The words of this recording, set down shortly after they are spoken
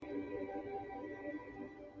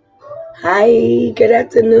Hi, good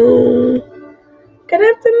afternoon. Good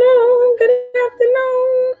afternoon. Good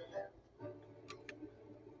afternoon.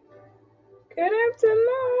 Good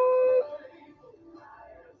afternoon.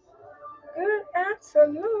 Good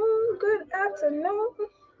afternoon. Good afternoon.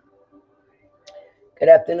 Good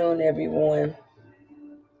afternoon, everyone.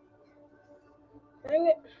 Dang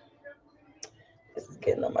it. This is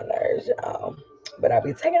getting on my nerves, y'all. But I'll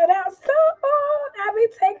be taking it out soon. I'll be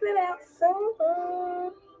taking it out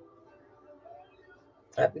soon.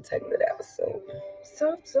 I'll be taking it out soon.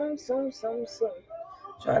 Soon.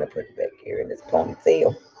 Trying to put it back here in this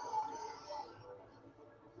ponytail.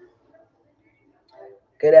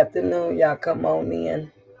 Good afternoon, y'all. Come on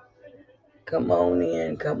in. Come on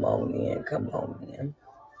in. Come on in. Come on in.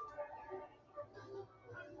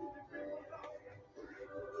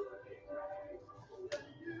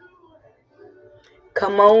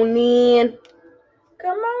 Come on in.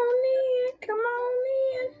 Come on in. Come on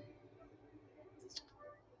in.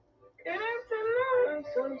 Good afternoon.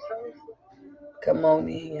 Come on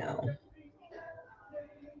in, y'all.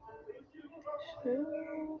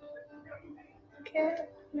 Get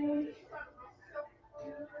me.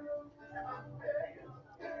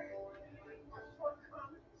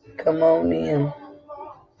 Come on in.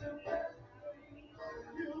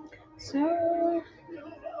 So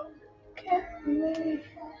get me.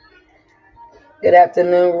 Good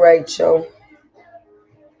afternoon, Rachel.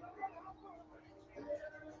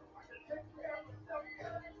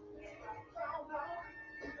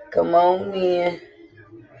 Come on in.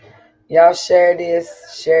 Y'all share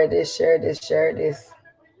this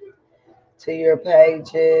to your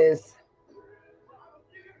pages.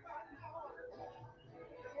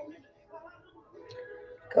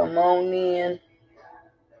 Come on in.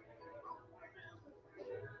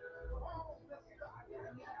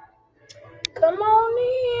 Come on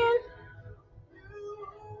in.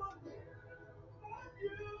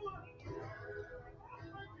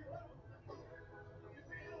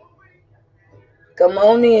 Come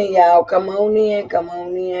on in, y'all. Come on in. Come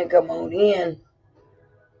on in. Come on in.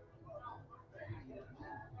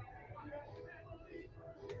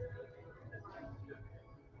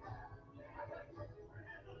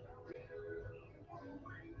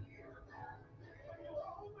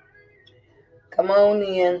 Come on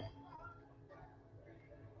in.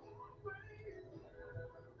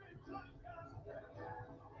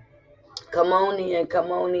 Come on in.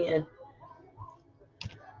 Come on in.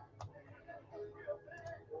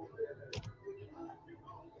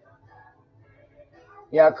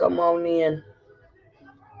 Y'all come on in.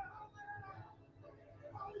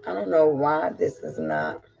 I don't know why this is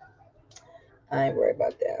not. I ain't worried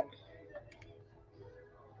about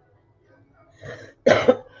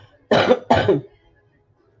that.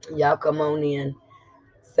 Y'all come on in.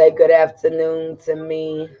 Say good afternoon to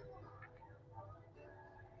me.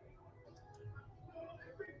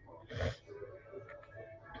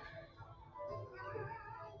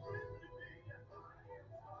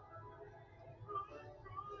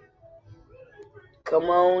 Come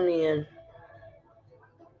on in.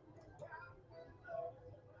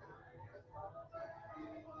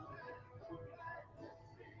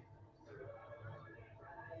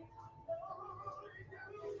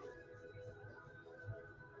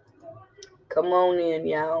 Come on in,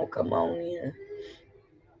 y'all. Come on in.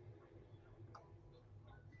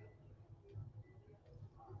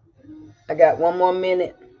 I got one more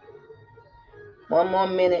minute. One more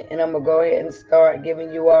minute, and I'm going to go ahead and start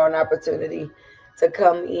giving you all an opportunity to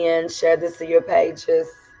come in, share this to your pages.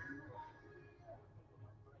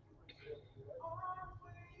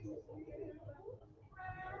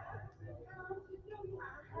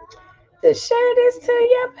 To share this to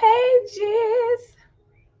your pages.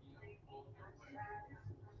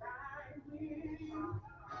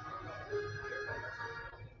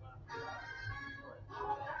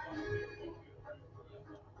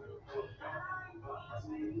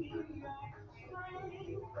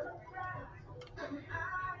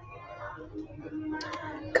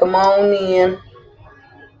 Come on in.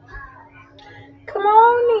 Come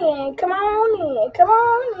on in. Come on in. Come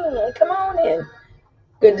on in. Come on in.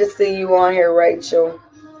 Good to see you on here, Rachel.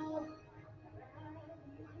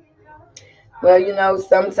 Well, you know,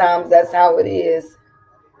 sometimes that's how it is.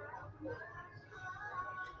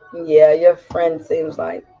 Yeah, your friend seems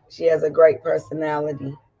like she has a great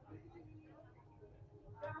personality.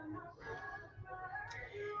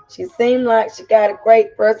 She seemed like she got a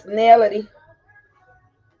great personality.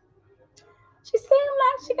 She seemed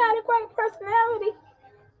like she got a great personality.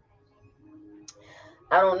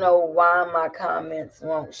 I don't know why my comments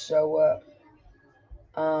won't show up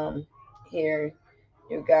here,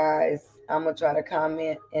 you guys. I'm going to try to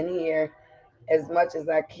comment in here as much as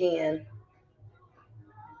I can.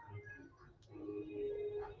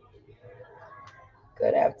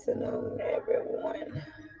 Good afternoon, everyone.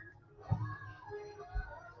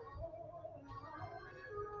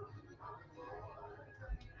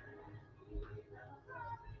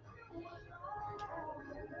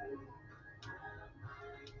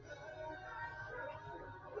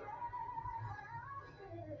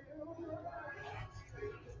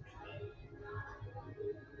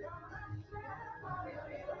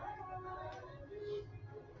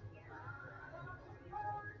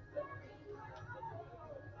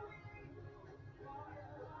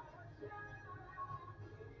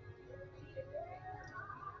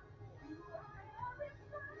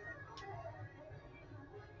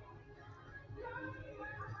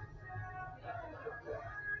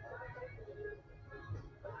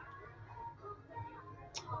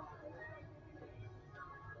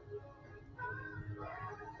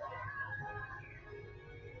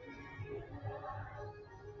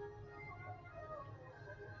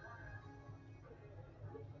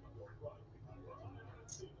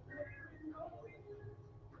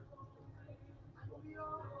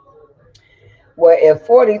 If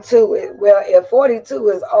 42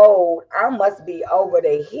 is old, I must be over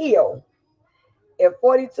the hill. If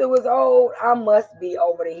 42 is old, I must be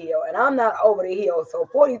over the hill. And I'm not over the hill, so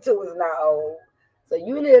 42 is not old. So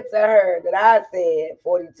you need to tell her that I said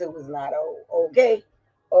 42 is not old. Okay?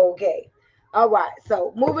 Okay. All right.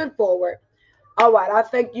 So moving forward. All right. I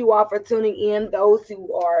thank you all for tuning in. Those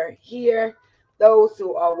who are here, those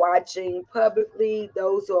who are watching publicly,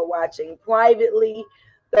 those who are watching privately,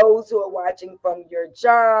 those who are watching from your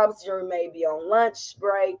jobs. You may be on lunch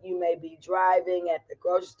break, you may be driving at the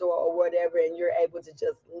grocery store or whatever, and you're able to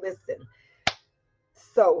just listen.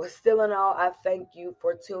 So, still in all, I thank you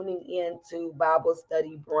for tuning in to Bible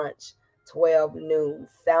Study Brunch, 12 noon,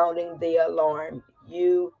 sounding the alarm.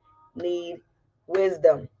 You need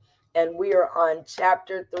wisdom. And we are on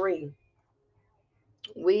chapter 3.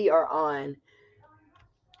 We are on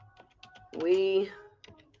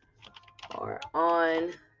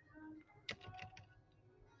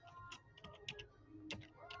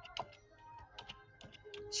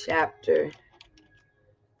chapter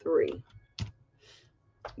 3.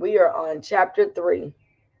 We are on chapter 3.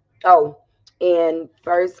 Oh, in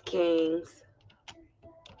First Kings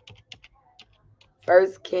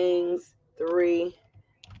 3,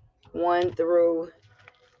 1 through,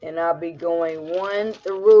 and I'll be going 1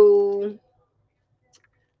 through,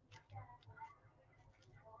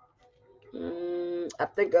 I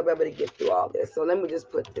think I'll be able to get through all this. So let me just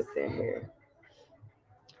put this in here.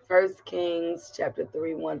 First Kings chapter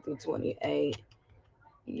 3, 1 through 28.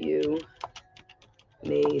 You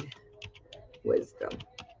need wisdom.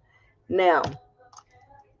 Now,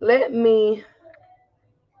 let me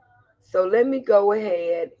go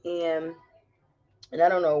ahead and I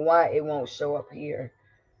don't know why it won't show up here.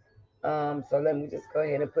 So let me just go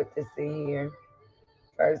ahead and put this in here.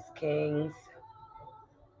 First Kings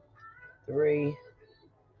 3,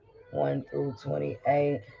 1 through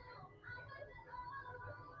 28.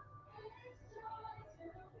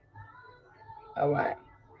 All right.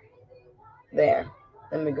 There.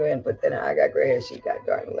 Let me go ahead and put that in. I got gray hair. She got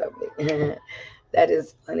dark and lovely. That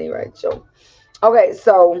is funny, Rachel. Okay,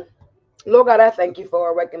 so Lord God, I thank you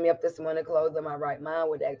for waking me up this morning, closing my right mind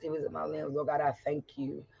with the activities of my limbs. Lord God, I thank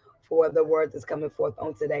you for the word that's coming forth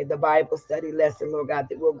on today, the Bible study lesson, Lord God,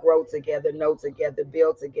 that we'll grow together, know together,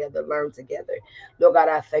 build together, learn together. Lord God,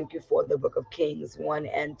 I thank you for the book of Kings 1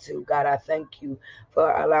 and 2. God, I thank you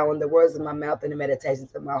for allowing the words of my mouth and the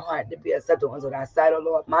meditations of my heart to be acceptable unto thy sight, O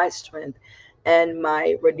Lord, my strength and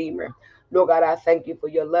my redeemer. Lord God, I thank you for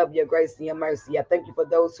your love, your grace, and your mercy. I thank you for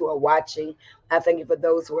those who are watching. I thank you for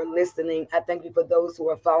those who are listening. I thank you for those who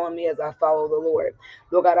are following me as I follow the Lord.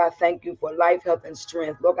 Lord God, I thank you for life, health, and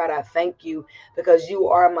strength. Lord God, I thank you because you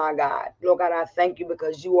are my God. Lord God, I thank you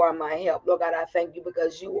because you are my help. Lord God, I thank you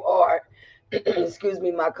because you are excuse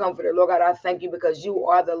me, my comforter. Lord God, I thank you because you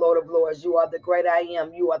are the Lord of Lords. You are the great I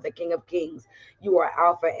am. You are the King of Kings. You are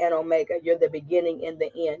Alpha and Omega. You're the beginning and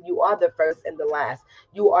the end. You are the first and the last.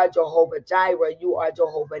 You are Jehovah Jireh. You are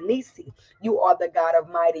Jehovah Nisi. You are the God of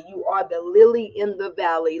mighty. You are the lily in the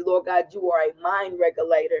valley. Lord God, you are a mind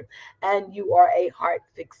regulator and you are a heart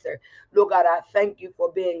fixer. Lord God, I thank you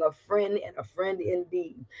for being a friend and a friend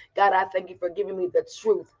indeed. God, I thank you for giving me the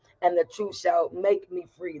truth and the truth shall make me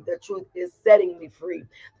free. The truth is setting me free.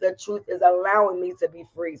 The truth is allowing me to be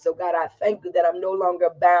free. So, God, I thank you that I'm no longer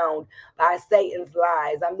bound by Satan's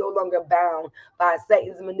lies. I'm no longer bound by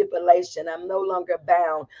Satan's manipulation. I'm no longer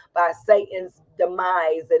bound by Satan's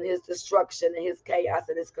demise and his destruction and his chaos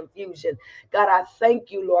and his confusion. God, I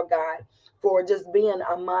thank you, Lord God, for just being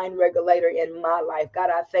a mind regulator in my life. God,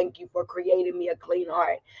 I thank you for creating me a clean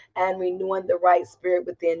heart and renewing the right spirit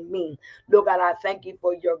within me. Lord God, I thank you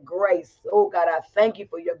for your grace. Oh God, I thank you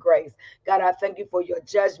for your grace. God, I thank you for your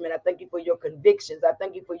judgment. I thank you for your convictions. I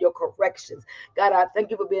thank you for your corrections. God, I thank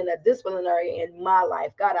you for being a disciplinary in my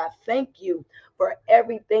life. God, I thank you for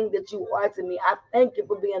everything that you are to me. I thank you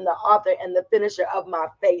for being the author and the finisher of my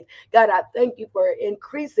faith. God, I thank you for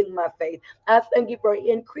increasing my faith. I thank you for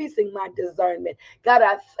increasing my discernment. God,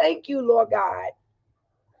 I thank you, Lord God.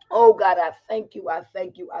 Oh God, I thank you. I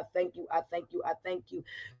thank you. I thank you. I thank you. I thank you.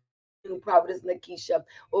 Prophetess Nakisha.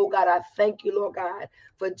 Oh God, I thank you, Lord God,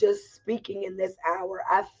 for just speaking in this hour.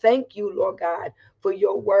 I thank you, Lord God, for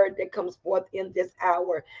your word that comes forth in this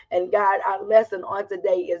hour. And God, our lesson on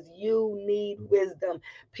today is you need wisdom.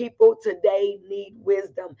 People today need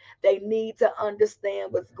wisdom. They need to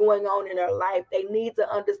understand what's going on in their life. They need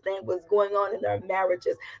to understand what's going on in their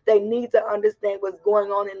marriages. They need to understand what's going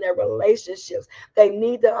on in their relationships. They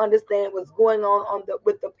need to understand what's going on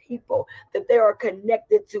with the people that they are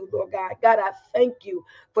connected to, Lord God. God, I thank you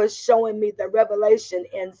for showing me the revelation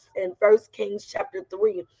in 1 Kings chapter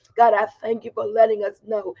 3. God, I thank you for letting us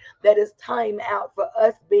know that it's time out for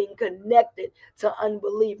us being connected to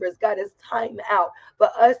unbelievers. God, it's time out for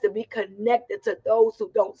us to be connected to those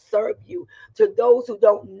who don't serve you, to those who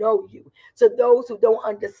don't know you, to those who don't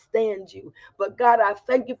understand you. But God, I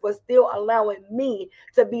thank you for still allowing me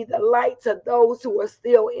to be the light to those who are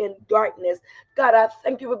still in darkness. God, I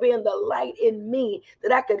thank you for being the light in me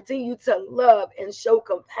that I continue to love and show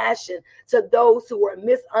compassion to those who are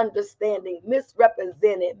misunderstanding,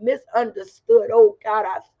 misrepresented, misunderstood. Oh God,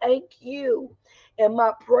 I thank you. And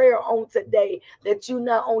my prayer on today that you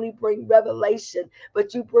not only bring revelation,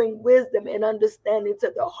 but you bring wisdom and understanding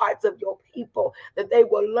to the hearts of your people, that they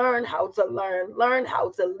will learn how to learn how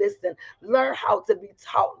to listen, learn how to be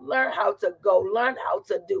taught, learn how to go, learn how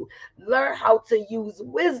to do, learn how to use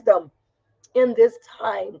wisdom in this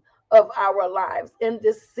time of our lives, in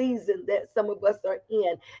this season that some of us are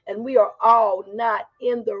in. And we are all not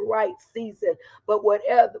in the right season, but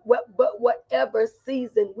whatever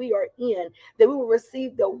season we are in, that we will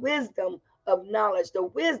receive the wisdom of knowledge, the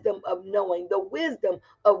wisdom of knowing, the wisdom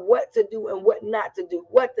of what to do and what not to do,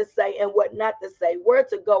 what to say and what not to say, where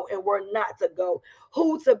to go and where not to go,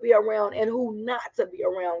 who to be around and who not to be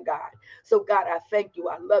around, God. So, God, I thank you.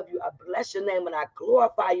 I love you. I bless your name and I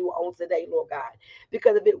glorify you on today, Lord God.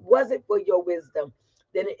 Because if it wasn't for your wisdom,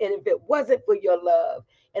 and if it wasn't for your love,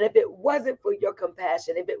 and if it wasn't for your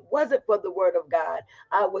compassion, if it wasn't for the word of God,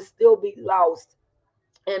 I would still be lost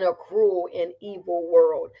in a cruel and evil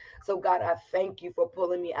world. So, God, I thank you for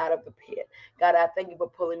pulling me out of the pit. God, I thank you for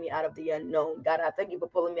pulling me out of the unknown. God, I thank you for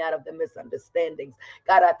pulling me out of the misunderstandings.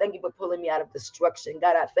 God, I thank you for pulling me out of destruction.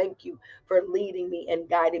 God, I thank you for leading me and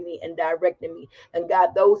guiding me and directing me. And God,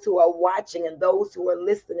 those who are watching and those who are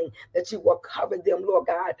listening, that you will cover them, Lord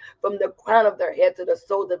God, from the crown of their head to the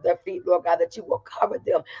soles of their feet, Lord God, that you will cover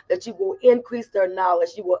them, that you will increase their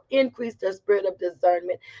knowledge, you will increase their spirit of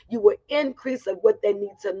discernment, you will increase of what they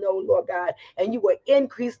need to know, Lord God, and you will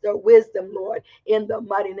increase their wisdom, Lord, in the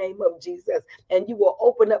mighty name of Jesus. And you will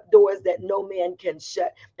open up doors that no man can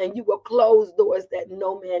shut, and you will close doors that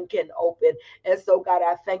no man can open. And so, God,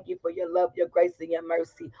 I thank you for your love, your grace, and your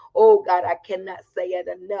mercy. Oh, God, I cannot say it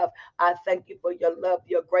enough. I thank you for your love,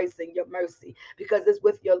 your grace, and your mercy, because it's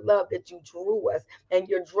with your love that you drew us, and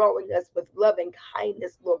you're drawing us with loving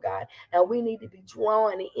kindness, Lord God. And we need to be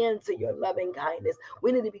drawn into your loving kindness.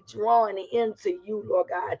 We need to be drawn into you, Lord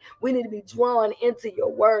God. We need to be drawn into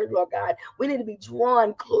your word, Lord God. We need to be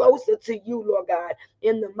drawn closer to you, Lord God,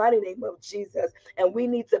 in the mighty name of Jesus. And we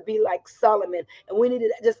need to be like Solomon, and we need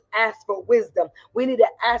to just ask for wisdom. We need to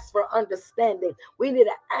ask for understanding. We need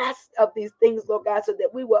to ask of these things, Lord God, so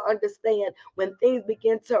that we will understand when things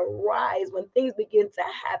begin to rise, when things begin to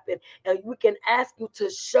happen, and we can ask you to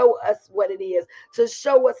show us what it is, to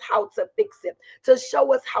show us how to fix it, to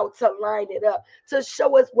show us how to line it up, to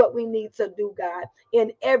show us what we need to do, God,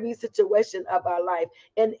 in every situation of our life,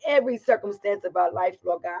 in every circumstance of our life,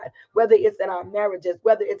 Lord God, whether it's in our marriages,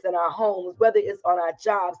 whether it's in our homes, whether it's on our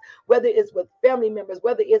jobs, whether it's with family members,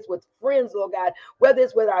 whether it's with friends, Lord God, whether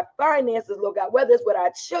it's with our finances, Lord God, whether it's with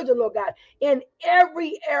our children, Lord God, in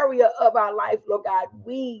every area of our life, Lord God,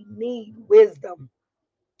 we need wisdom.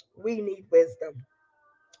 We need wisdom.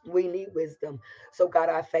 We need wisdom. So, God,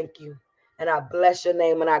 I thank you. And I bless your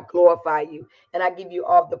name and I glorify you. And I give you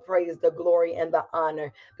all the praise, the glory, and the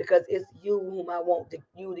honor because it's you whom I want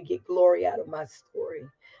you to get glory out of my story.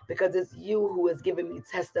 Because it's you who has given me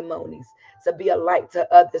testimonies to be a light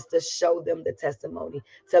to others, to show them the testimony,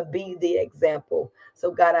 to be the example. So,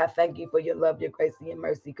 God, I thank you for your love, your grace, and your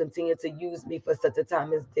mercy. Continue to use me for such a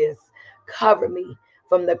time as this. Cover me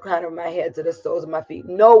from the crown of my head to the soles of my feet.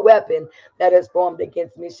 No weapon that is formed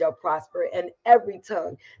against me shall prosper, and every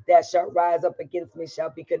tongue that shall rise up against me shall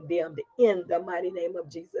be condemned in the mighty name of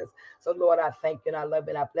Jesus. So, Lord, I thank you and I love you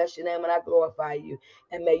and I bless your name and I glorify you.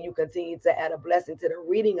 And may you continue to add a blessing to the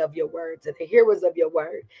reading of your word, to the hearers of your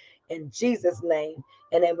word. In Jesus' name,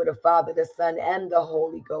 in the name of the Father, the Son, and the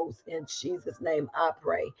Holy Ghost. In Jesus' name, I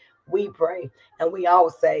pray. We pray. And we all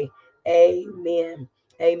say, Amen.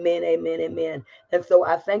 Amen. Amen. Amen. And so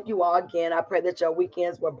I thank you all again. I pray that your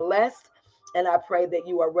weekends were blessed. And I pray that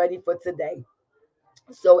you are ready for today.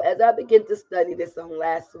 So as I begin to study this on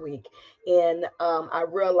last week, and I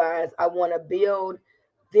realized I want to build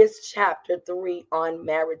this chapter 3 on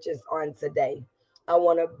marriages on today. I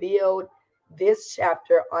want to build this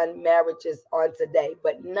chapter on marriages on today,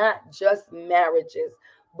 but not just marriages,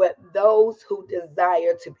 but those who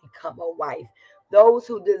desire to become a wife, those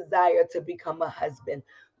who desire to become a husband,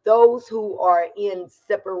 those who are in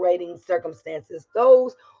separating circumstances,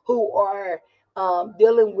 those who are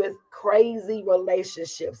dealing with crazy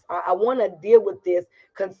relationships. I want to deal with this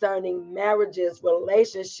concerning marriages,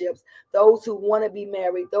 relationships, those who want to be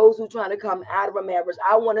married, those who trying to come out of a marriage.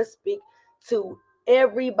 I want to speak to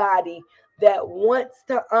everybody that wants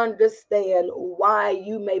to understand why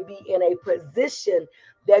you may be in a position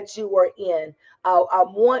that you are in. I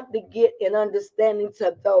want to get an understanding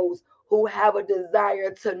to those who have a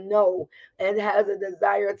desire to know and has a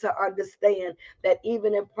desire to understand that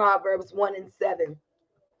even in Proverbs 1 and 7,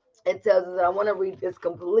 it tells us that I want to read this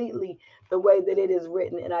completely the way that it is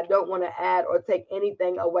written, and I don't want to add or take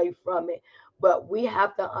anything away from it. But we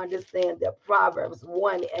have to understand that Proverbs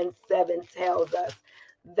 1 and 7 tells us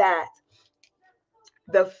that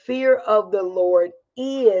the fear of the Lord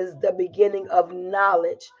is the beginning of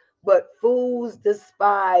knowledge, but fools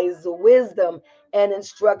despise wisdom and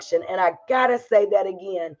instruction. And I gotta say that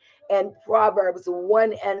again. And Proverbs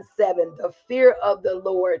 1 and 7, the fear of the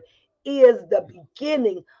Lord is the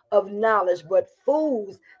beginning of knowledge, but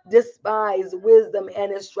fools despise wisdom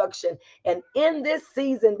and instruction. And in this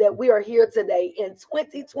season that we are here today in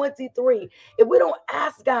 2023, if we don't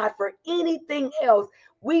ask God for anything else,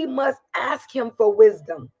 we must ask him for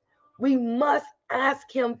wisdom. We must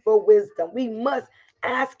ask him for wisdom. We must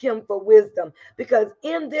ask him for wisdom because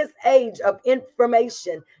in this age of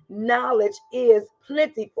information, knowledge is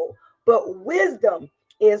plentiful, but wisdom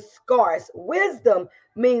is scarce. Wisdom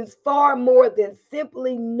means far more than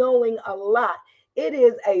simply knowing a lot. It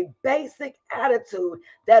is a basic attitude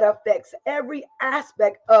that affects every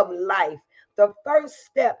aspect of life. The first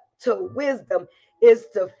step to wisdom is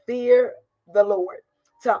to fear the Lord,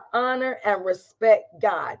 to honor and respect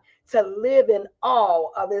God, to live in awe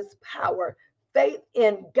of his power. Faith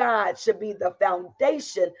in God should be the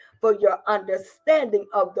foundation for your understanding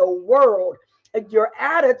of the world, your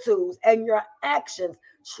attitudes, and your actions.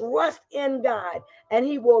 Trust in God, and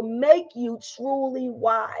he will make you truly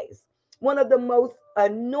wise. One of the most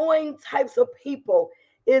annoying types of people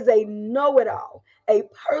is a know it all, a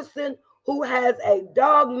person who has a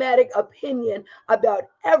dogmatic opinion about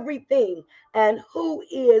everything and who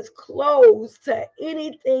is closed to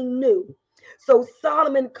anything new. So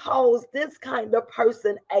Solomon calls this kind of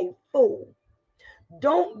person a fool.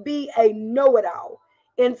 Don't be a know it all.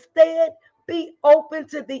 Instead, be open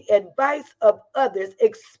to the advice of others,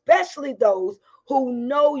 especially those who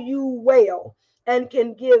know you well and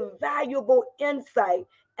can give valuable insight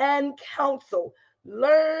and counsel.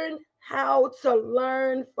 Learn how to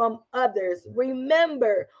learn from others.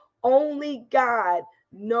 Remember, only God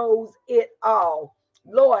knows it all.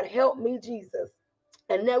 Lord, help me, Jesus.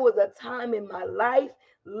 And there was a time in my life,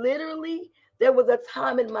 literally, there was a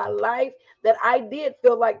time in my life that I did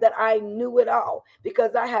feel like that I knew it all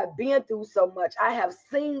because I have been through so much. I have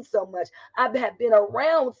seen so much. I have been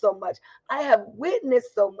around so much. I have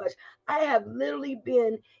witnessed so much. I have literally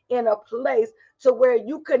been in a place to where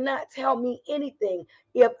you could not tell me anything.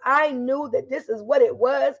 If I knew that this is what it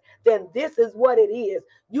was, then this is what it is.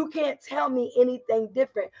 You can't tell me anything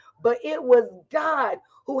different. But it was God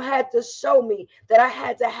who had to show me that I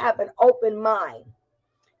had to have an open mind.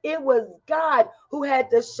 It was God who had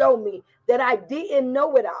to show me that I didn't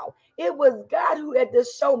know it all. It was God who had to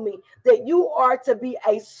show me that you are to be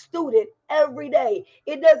a student every day.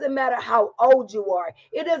 It doesn't matter how old you are.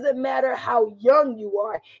 It doesn't matter how young you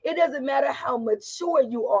are. It doesn't matter how mature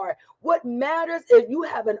you are. What matters is you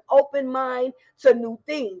have an open mind to new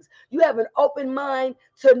things. You have an open mind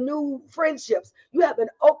to new friendships. You have an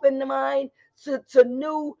open mind to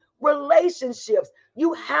new relationships.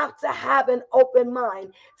 You have to have an open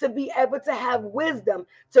mind to be able to have wisdom,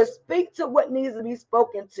 to speak to what needs to be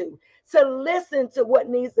spoken to listen to what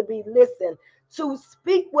needs to be listened, to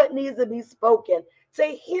speak what needs to be spoken, to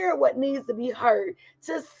hear what needs to be heard,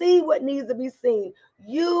 to see what needs to be seen.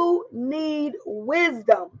 You need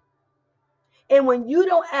wisdom. And when you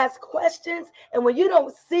don't ask questions and when you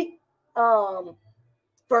don't seek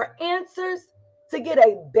for answers to get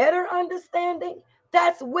a better understanding,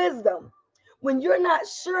 that's wisdom. When you're not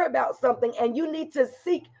sure about something and you need to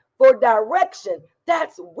seek for direction,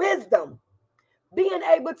 that's wisdom. Being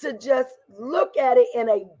able to just look at it in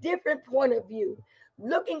a different point of view,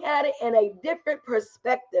 looking at it in a different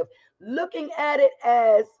perspective, looking at it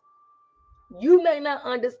as you may not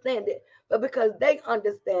understand it, but because they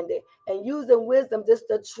understand it, and using wisdom just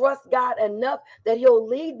to trust God enough that He'll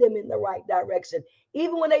lead them in the right direction,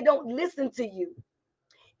 even when they don't listen to you,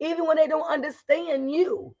 even when they don't understand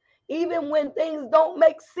you, even when things don't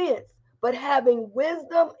make sense. But having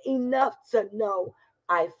wisdom enough to know,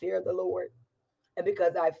 I fear the Lord. And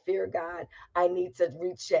because I fear God, I need to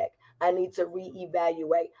recheck. I need to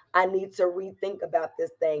reevaluate. I need to rethink about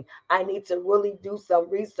this thing. I need to really do some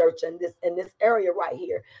research in this area right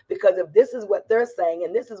here. Because if this is what they're saying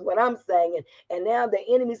and this is what I'm saying, and now the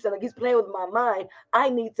enemy's saying he's playing with my mind, I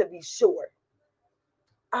need to be sure.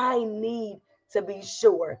 I need to be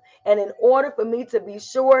sure. And in order for me to be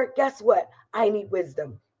sure, guess what? I need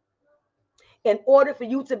wisdom. In order for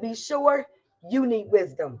you to be sure, you need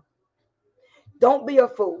wisdom. Don't be a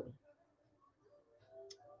fool.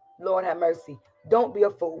 Lord have mercy. Don't be a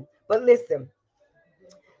fool. But listen,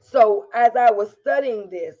 so as I was studying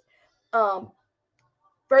this, um,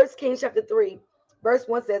 1 Kings chapter 3, verse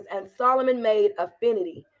 1 says, And Solomon made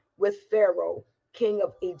affinity with Pharaoh, king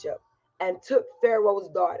of Egypt, and took Pharaoh's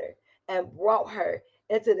daughter and brought her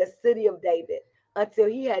into the city of David until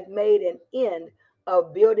he had made an end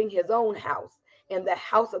of building his own house and the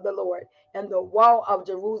house of the Lord and the wall of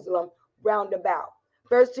Jerusalem round about.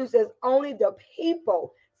 Verse 2 says, Only the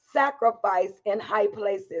people sacrificed in high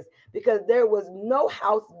places because there was no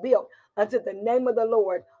house built unto the name of the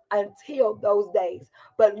Lord until those days.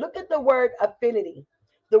 But look at the word affinity.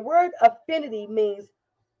 The word affinity means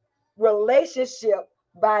relationship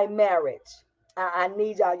by marriage. I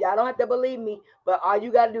need y'all. Y'all don't have to believe me, but all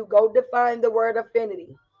you got to do, go define the word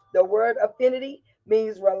affinity. The word affinity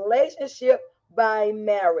means relationship by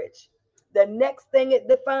marriage. The next thing it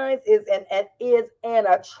defines is an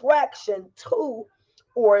attraction to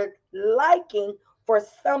or liking for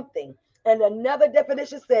something. And another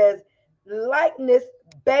definition says likeness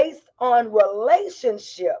based on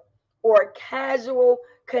relationship or casual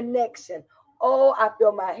connection. Oh, I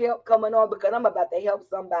feel my help coming on because I'm about to help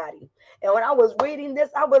somebody. And when I was reading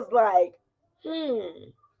this, I was like,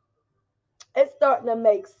 it's starting to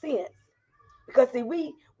make sense. Because see,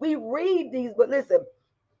 we read these, but listen,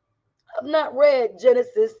 I've not read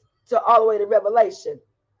Genesis to all the way to Revelation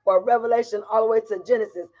or Revelation all the way to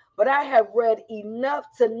Genesis, but I have read enough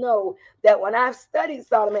to know that when I've studied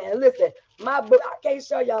Solomon, and listen, my book, I can't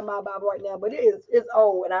show y'all my Bible right now, but it's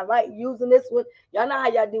old, and I like using this one. Y'all know how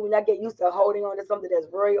y'all do when y'all get used to holding on to something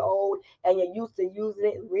that's very old, and you're used to using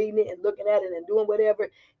it and reading it and looking at it and doing whatever.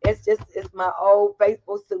 It's my old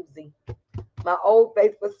faithful Susie. My old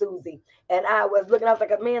faithful Susie. And I was looking, I was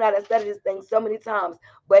like, man, I done studied this thing so many times.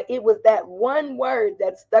 But it was that one word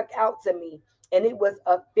that stuck out to me, and it was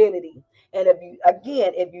affinity. And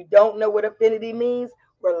if you don't know what affinity means,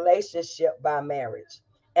 relationship by marriage,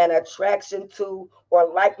 an attraction to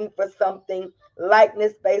or liking for something,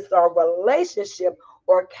 likeness based on relationship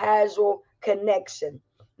or casual connection.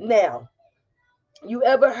 Now, you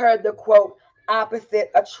ever heard the quote,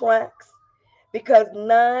 opposite attracts? Because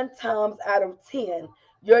 9 times out of 10,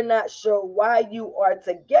 you're not sure why you are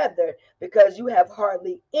together because you have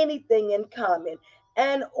hardly anything in common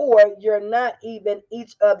and or you're not even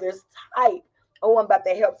each other's type. Oh, I'm about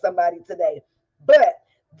to help somebody today. But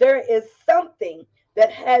there is something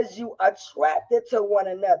that has you attracted to one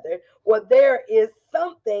another, or there is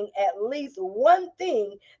something, at least one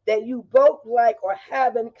thing that you both like or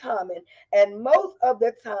have in common. And most of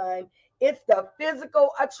the time, it's the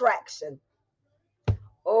physical attraction.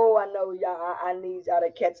 Oh, I know y'all. I need y'all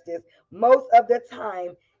to catch this. Most of the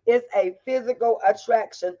time, it's a physical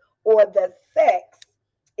attraction, or the sex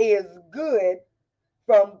is good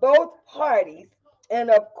from both parties. And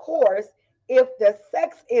of course, if the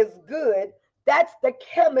sex is good, that's the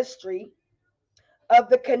chemistry of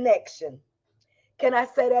the connection. Can I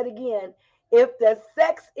say that again? If the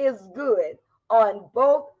sex is good on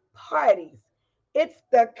both parties, it's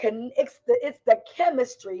the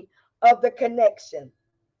chemistry of the connection.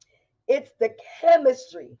 It's the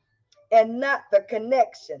chemistry and not the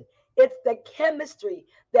connection. It's the chemistry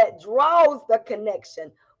that draws the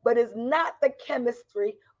connection, but it's not the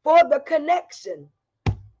chemistry for the connection.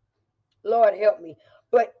 Lord help me.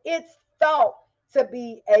 But it's thought to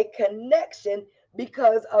be a connection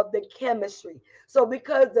because of the chemistry. So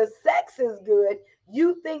because the sex is good,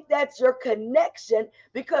 you think that's your connection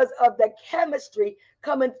because of the chemistry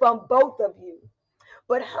coming from both of you.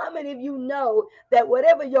 But how many of you know that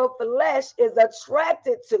whatever your flesh is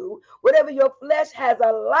attracted to, whatever your flesh has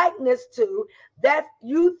a likeness to, that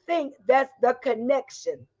you think that's the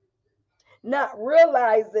connection, not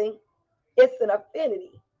realizing it's an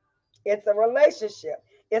affinity. It's a relationship.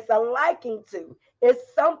 It's a liking to.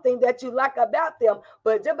 It's something that you like about them.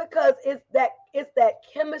 But just because it's that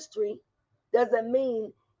chemistry doesn't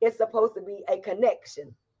mean it's supposed to be a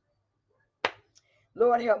connection.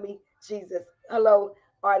 Lord help me, Jesus. Hello,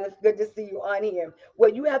 artist. Good to see you on here.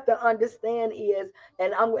 What you have to understand is,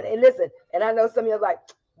 and I'm going to listen, and I know some of you are like,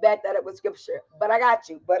 back that up with scripture, but I got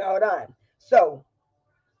you. But hold on. So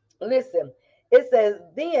listen, it says,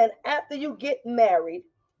 then after you get married,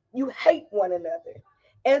 you hate one another.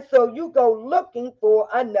 And so you go looking for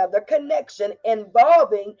another connection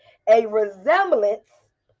involving a resemblance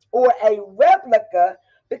or a replica,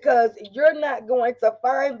 because you're not going to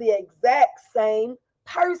find the exact same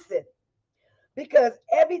person, because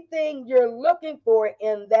everything you're looking for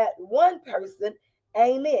in that one person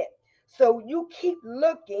ain't it. So you keep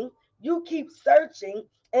looking, you keep searching,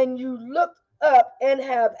 and you look up and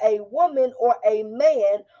have a woman or a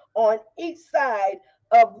man on each side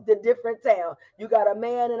of the different town. You got a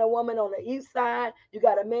man and a woman on the east side, you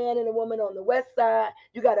got a man and a woman on the west side,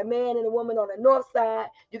 you got a man and a woman on the north side,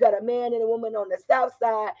 you got a man and a woman on the south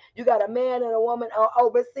side, you got a man and a woman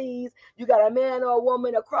overseas, you got a man or a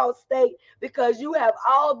woman across state, because you have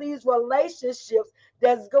all these relationships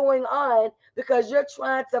that's going on because you're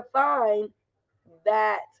trying to find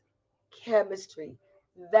that chemistry,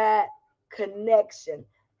 that connection,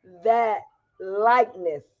 that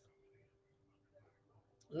likeness.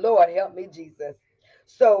 Lord help me, Jesus.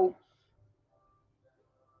 So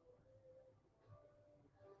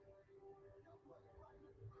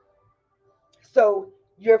so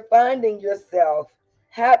you're finding yourself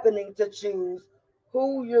happening to choose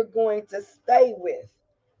who you're going to stay with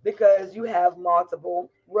because you have multiple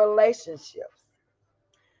relationships.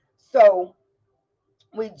 So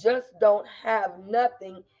we just don't have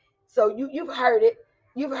nothing. So you've heard it.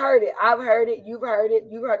 You've heard it. I've heard it. You've heard it.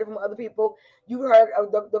 You've heard it from other people. You've heard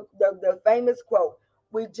of the famous quote,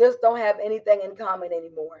 we just don't have anything in common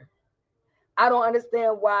anymore. I don't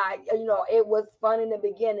understand why. It was fun in the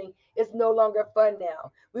beginning. It's no longer fun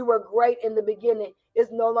now. We were great in the beginning.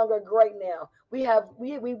 It's no longer great now.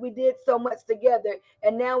 We did so much together,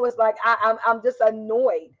 and now it's like I'm just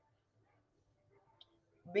annoyed,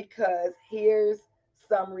 because here's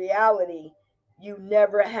some reality. You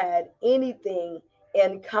never had anything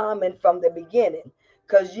in common from the beginning,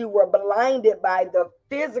 because you were blinded by the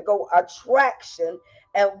physical attraction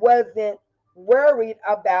and wasn't worried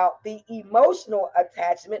about the emotional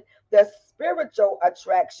attachment, the spiritual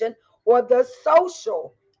attraction, or the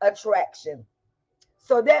social attraction.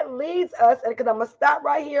 So that leads us, and because I'm gonna stop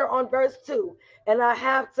right here on verse 2, and I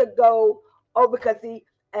have to go,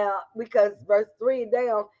 because verse 3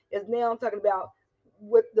 down is now talking about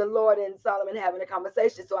with the Lord and Solomon having a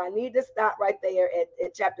conversation. So I need to stop right there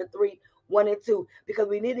at chapter 3, 1 and 2, because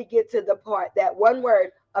we need to get to the part, that one word,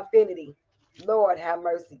 affinity. Lord have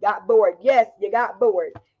mercy. Got bored. Yes, you got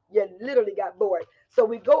bored. You literally got bored. So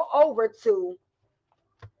we go over to,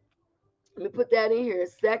 let me put that in here,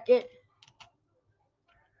 Second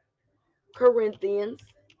Corinthians.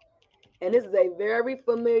 And this is a very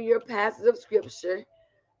familiar passage of scripture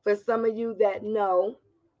for some of you that know.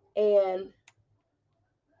 And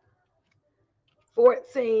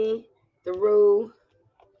 14 through,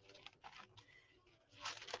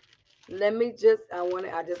 let me just, I'm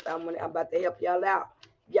about to help y'all out.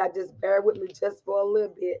 Y'all just bear with me just for a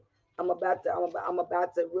little bit. I'm about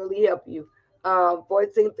to really help you.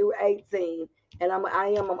 14 through 18. And I'm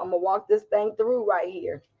gonna walk this thing through right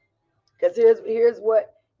here. Because here's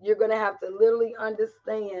what you're gonna have to literally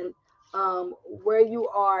understand, where you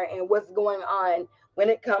are and what's going on when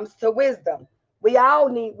it comes to wisdom. We all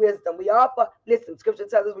need wisdom. We all fall, listen, scripture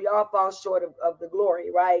tells us we all fall short of the glory,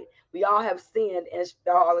 right? We all have sinned and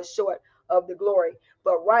fall short of the glory.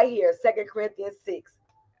 But right here, 2 Corinthians 6,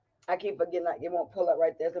 I keep forgetting, like, it won't pull up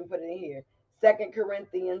right there, so I'm putting it in here. 2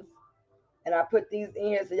 Corinthians, and I put these in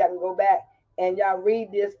here so y'all can go back and y'all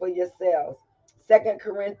read this for yourselves. 2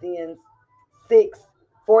 Corinthians 6,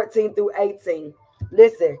 14 through 18.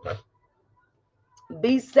 Listen,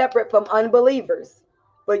 be separate from unbelievers.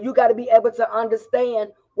 But you got to be able to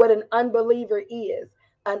understand what an unbeliever is.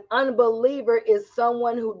 An unbeliever is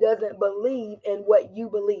someone who doesn't believe in what you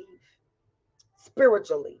believe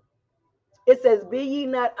spiritually. It says, be ye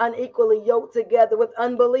not unequally yoked together with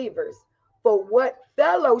unbelievers. For what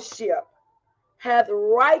fellowship hath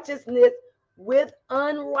righteousness with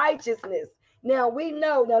unrighteousness? Now we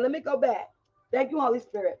know, now let me go back. Thank you, Holy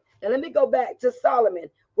Spirit. Now let me go back to Solomon,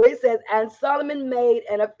 where it says, and Solomon made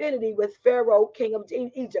an affinity with Pharaoh, king of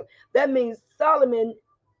Egypt. That means Solomon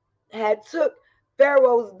had took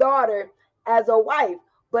Pharaoh's daughter as a wife.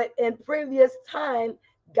 But in previous time,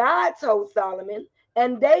 God told Solomon,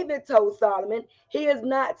 and David told Solomon, he is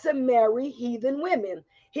not to marry heathen women.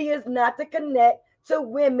 He is not to connect to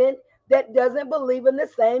women that doesn't believe in the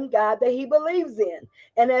same God that he believes in.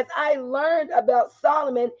 And as I learned about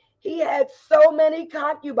Solomon, he had so many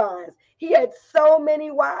concubines. He had so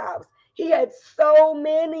many wives. He had so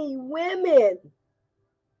many women.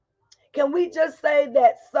 Can we just say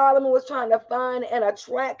that Solomon was trying to find an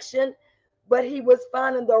attraction, but he was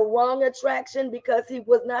finding the wrong attraction because he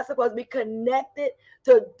was not supposed to be connected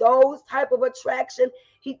to those type of attraction?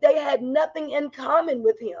 They had nothing in common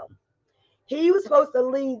with him. He was supposed to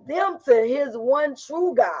lead them to his one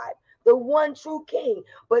true God, the one true king.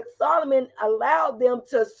 But Solomon allowed them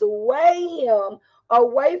to sway him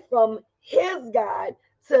away from his God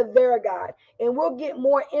to their God. And we'll get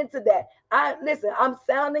more into that. I'm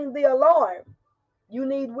sounding the alarm. You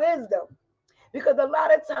need wisdom. Because a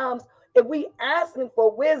lot of times, if we asking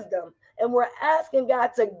for wisdom and we're asking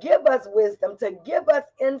God to give us wisdom, to give us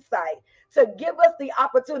insight, to give us the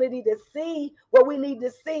opportunity to see what we need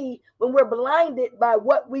to see when we're blinded by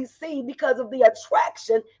what we see because of the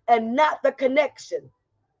attraction and not the connection.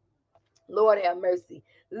 Lord have mercy.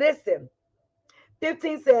 Listen,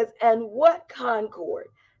 15 says, and what concord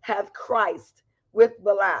hath Christ with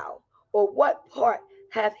Belial? Or what part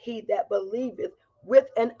hath he that believeth with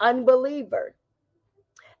an unbeliever?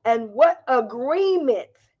 And what agreement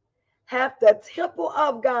hath the temple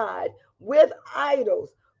of God with idols?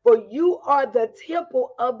 For you are the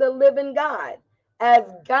temple of the living God, as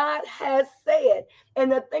God has said.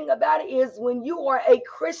 And the thing about it is, when you are a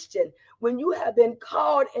Christian, when you have been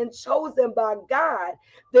called and chosen by God,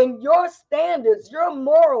 then your standards, your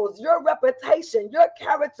morals, your reputation, your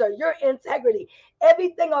character, your integrity,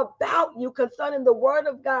 everything about you concerning the word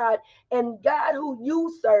of God and God who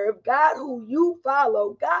you serve, God who you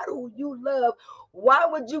follow, God who you love, why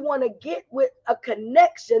would you want to get with a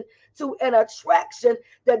connection to an attraction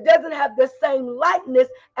that doesn't have the same likeness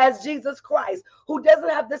as Jesus Christ, who doesn't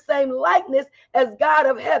have the same likeness as God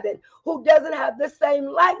of heaven, who doesn't have the same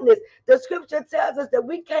likeness? The scripture tells us that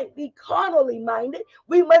we can't be carnally minded.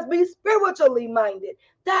 We must be spiritually minded.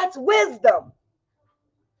 That's wisdom.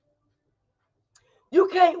 You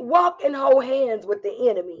can't walk and hold hands with the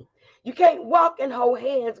enemy. You can't walk and hold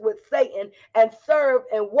hands with Satan and serve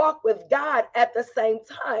and walk with God at the same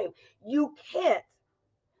time. You can't,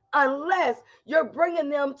 unless you're bringing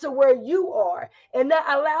them to where you are and not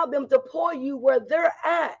allow them to pull you where they're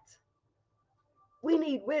at. We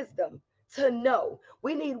need wisdom to know.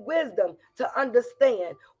 We need wisdom to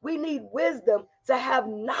understand. We need wisdom to have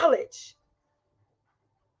knowledge,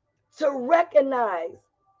 to recognize,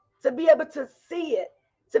 to be able to see it,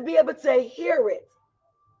 to be able to hear it,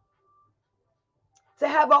 to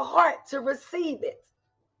have a heart to receive it,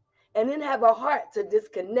 and then have a heart to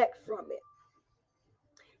disconnect from it.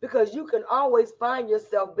 Because you can always find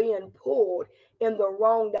yourself being pulled in the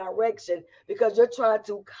wrong direction because you're trying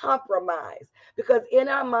to compromise. Because in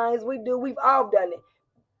our minds, we've all done it.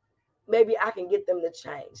 Maybe I can get them to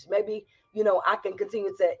change. Maybe, I can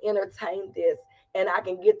continue to entertain this and I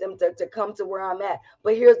can get them to come to where I'm at.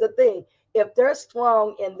 But here's the thing. If they're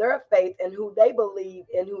strong in their faith and who they believe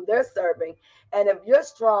and who they're serving, and if you're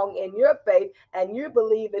strong in your faith and you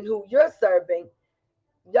believe in who you're serving,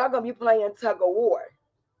 y'all gonna be playing tug of war.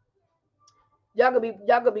 Y'all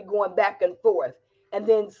gonna be going back and forth. And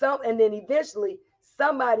then eventually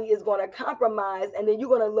somebody is gonna compromise, and then you're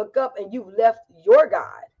gonna look up and you've left your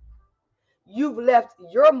God. You've left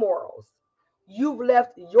your morals. You've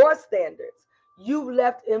left your standards. You've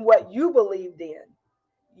left in what you believed in.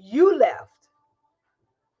 You left.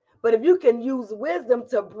 But if you can use wisdom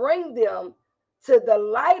to bring them to the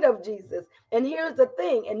light of Jesus. And here's the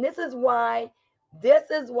thing, and this is why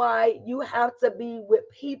you have to be with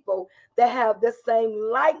people that have the same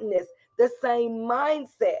likeness, the same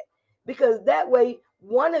mindset, because that way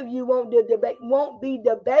one of you won't be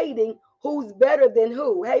debating who's better than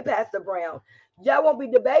who. Hey, Pastor Brown, y'all won't be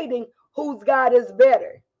debating whose God is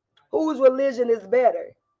better, whose religion is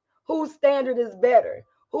better, whose standard is better,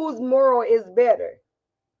 whose moral is better,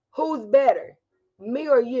 who's better, me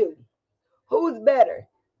or you, who's better,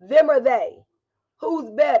 them or they, who's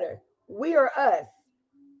better, we or us,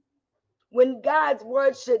 when God's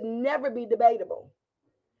word should never be debatable.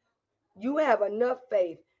 You have enough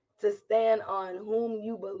faith to stand on whom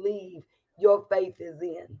you believe your faith is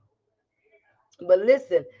in. But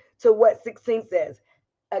listen to what 16 says.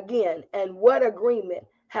 Again, and what agreement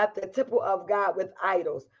hath the temple of God with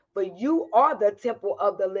idols? For you are the temple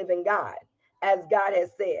of the living God, as God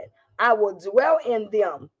has said, I will dwell in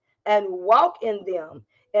them and walk in them,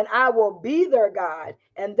 and I will be their God,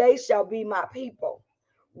 and they shall be my people.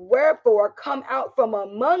 Wherefore, come out from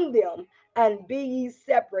among them and be ye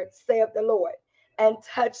separate, saith the Lord, and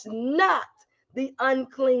touch not the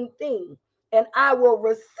unclean thing, and I will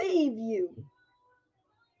receive you.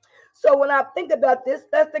 So when I think about this,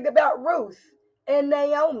 let's think about Ruth and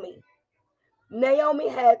Naomi. Naomi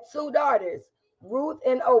had two daughters, Ruth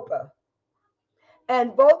and Orpah,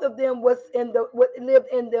 and both of them lived in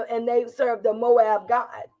the and they served the Moab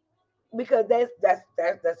god, because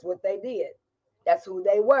that's what they did. That's who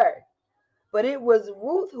they were. But it was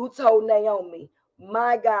Ruth who told Naomi,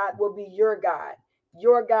 my God will be your God.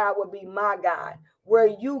 Your God will be my God. Where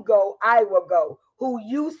you go, I will go. Who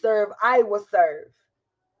you serve, I will serve.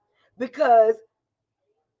 Because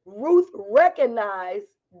Ruth recognized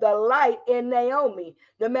the light in Naomi.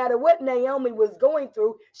 No matter what Naomi was going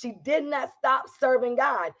through, she did not stop serving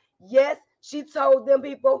God. Yes, she told them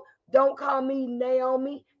people, don't call me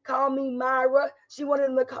Naomi, call me Myra. She wanted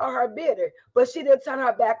them to call her bitter, but she didn't turn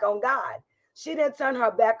her back on God. She didn't turn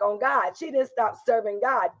her back on God. She didn't stop serving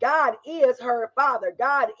God. God is her father.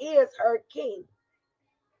 God is her king.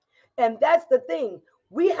 And that's the thing.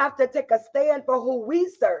 We have to take a stand for who we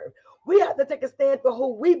serve. We have to take a stand for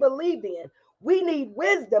who we believe in. We need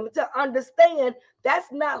wisdom to understand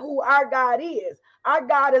that's not who our God is. Our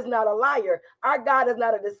God is not a liar. Our God is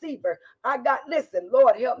not a deceiver. Our God, listen,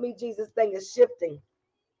 Lord, help me, Jesus, thing is shifting.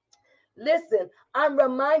 Listen, I'm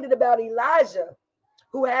reminded about Elijah,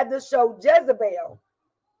 who had to show Jezebel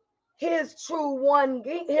his true one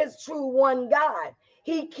God.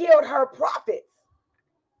 He killed her prophets.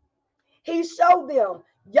 He showed them,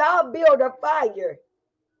 y'all build a fire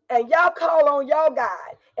and y'all call on y'all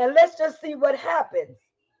God, and let's just see what happens.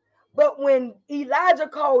 But when Elijah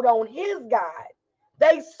called on his God,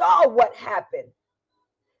 they saw what happened.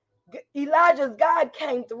 Elijah's God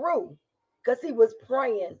came through because he was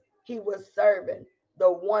praying, he was serving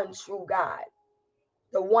the one true God,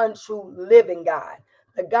 the one true living God,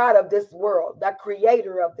 the God of this world, the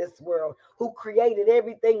creator of this world, who created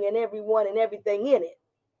everything and everyone and everything in it.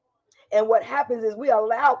 And what happens is we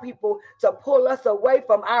allow people to pull us away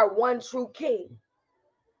from our one true king.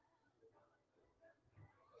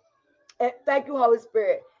 And thank you, Holy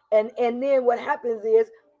Spirit. And then what happens is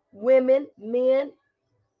women, men,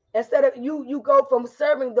 instead of you go from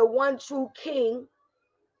serving the one true king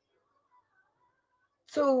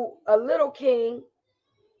to a little king,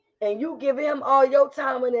 and you give him all your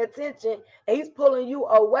time and attention, and he's pulling you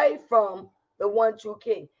away from the one true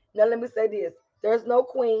king. Now let me say this. There's no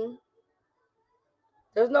queen.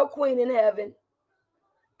 There's no queen in heaven.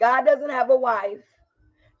 God doesn't have a wife.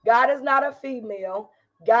 God is not a female.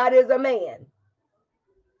 God is a man.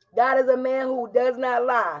 God is a man who does not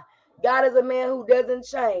lie. God is a man who doesn't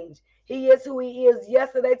change. He is who he is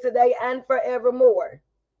yesterday, today, and forevermore.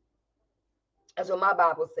 That's what my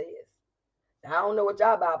Bible says. Now, I don't know what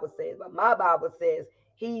your Bible says, but my Bible says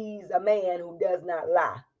he's a man who does not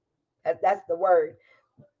lie. That's the word.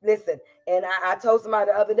 Listen, and I told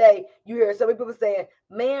somebody the other day, you hear some people saying,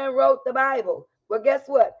 man wrote the Bible. Well, guess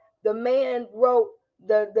what? The man wrote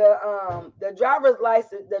the driver's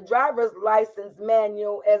license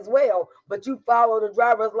manual as well. But you follow the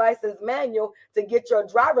driver's license manual to get your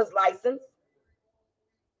driver's license.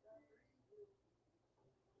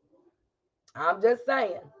 I'm just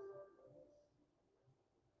saying.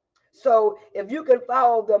 So if you can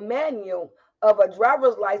follow the manual of a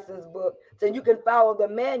driver's license book, then you can follow the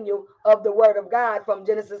manual of the word of God from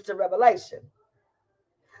Genesis to Revelation.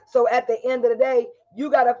 So at the end of the day, you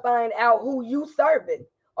got to find out who you serving.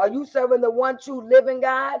 Are you serving the one true living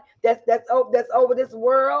God that's over this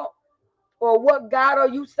world? Or what God are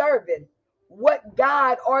you serving? What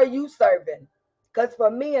God are you serving? Because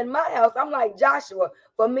for me and my house, I'm like Joshua.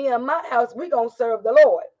 For me and my house, we're going to serve the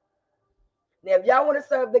Lord. Now, if y'all want to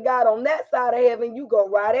serve the God on that side of heaven, you go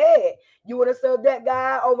right ahead. You want to serve that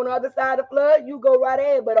guy over on the other side of the flood, you go right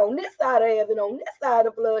ahead. But on this side of heaven, on this side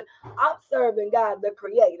of the flood, I'm serving God, the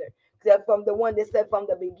creator. Except from the one that said from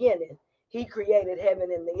the beginning, he created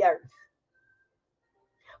heaven and the earth.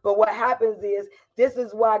 But what happens is, this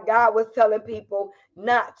is why God was telling people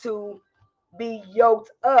not to be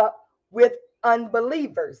yoked up with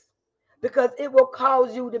unbelievers, because it will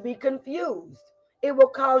cause you to be confused. It will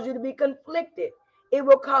cause you to be conflicted. It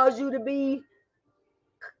will cause you to be,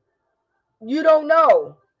 you don't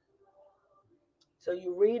know. So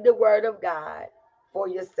you read the word of God for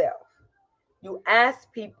yourself. You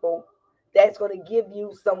ask people that's going to give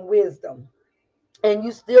you some wisdom. And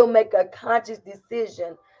you still make a conscious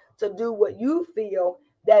decision to do what you feel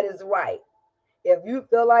that is right. If you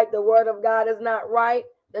feel like the word of God is not right,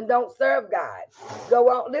 then don't serve God. Go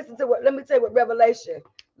on, listen to what, let me tell you what Revelation,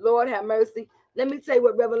 Lord have mercy. Let me tell you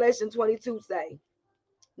what Revelation 22 say.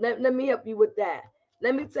 Let me help you with that.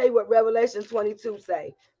 Let me tell you what Revelation 22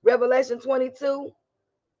 say. Revelation 22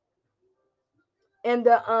 and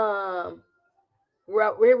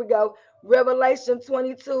here we go. Revelation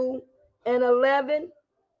 22 and 11.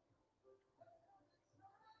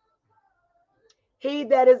 He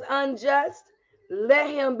that is unjust, let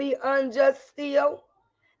him be unjust still.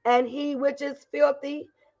 And he which is filthy,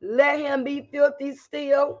 let him be filthy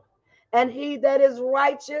still. And he that is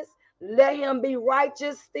righteous, let him be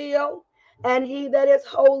righteous still. And he that is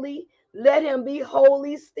holy, let him be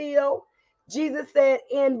holy still. Jesus said,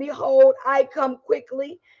 and behold, I come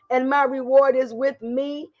quickly, and my reward is with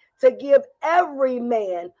me to give every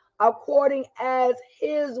man according as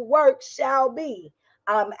his work shall be.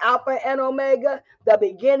 I'm Alpha and Omega, the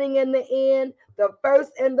beginning and the end, the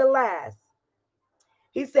first and the last.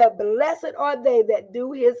 He said, blessed are they that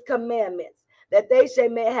do his commandments, that they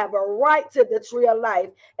may have a right to the tree of life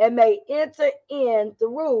and may enter in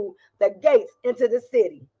through the gates into the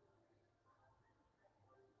city.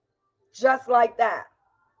 Just like that.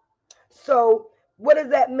 So what does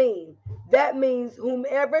that mean? That means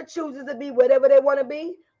whomever chooses to be whatever they want to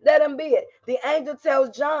be, let them be it. The angel tells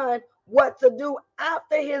John what to do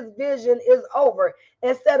after his vision is over.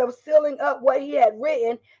 Instead of sealing up what he had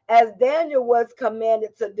written, as Daniel was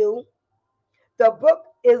commanded to do, the book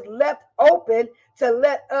is left open to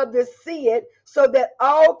let others see it so that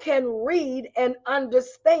all can read and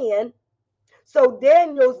understand. So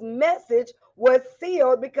Daniel's message was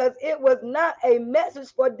sealed because it was not a message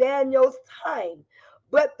for Daniel's time,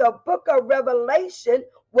 but the book of Revelation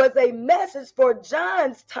was a message for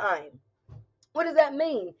John's time. What does that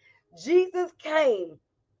mean? Jesus came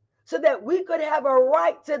so that we could have a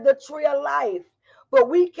right to the tree of life, but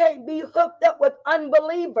we can't be hooked up with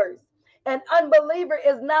unbelievers. An unbeliever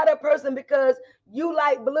is not a person because you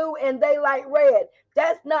like blue and they like red.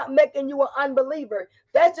 That's not making you an unbeliever.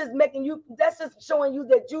 That's just showing you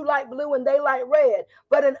that you like blue and they like red.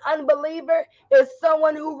 But an unbeliever is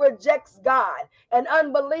someone who rejects God. An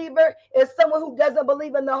unbeliever is someone who doesn't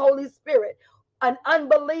believe in the Holy Spirit. An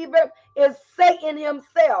unbeliever is Satan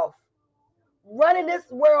himself, running this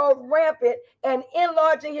world rampant and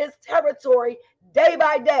enlarging his territory day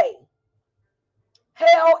by day.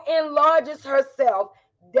 Hell enlarges herself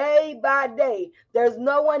day by day. There's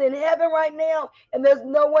no one in heaven right now, and there's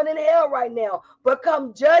no one in hell right now. But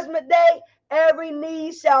come judgment day, every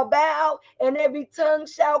knee shall bow and every tongue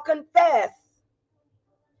shall confess.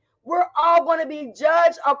 We're all going to be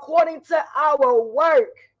judged according to our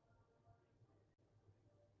work.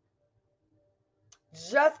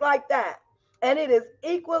 Just like that. And it is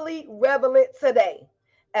equally relevant today.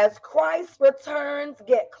 As Christ's returns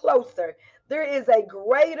get closer, there is a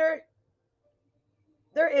greater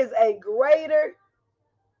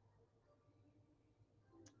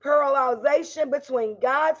parallelization between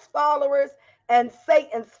God's followers and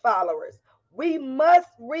Satan's followers. We must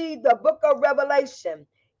read the book of Revelation,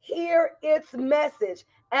 hear its message,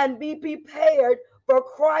 and be prepared for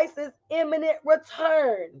Christ's imminent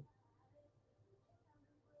return.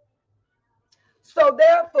 So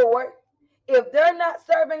therefore, if they're not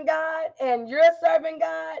serving God and you're serving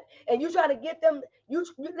God and you're trying to get them, you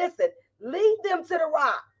listen, lead them to the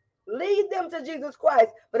rock. Lead them to Jesus Christ.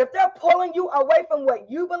 But if they're pulling you away from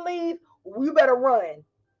what you believe, you better run.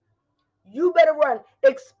 You better run,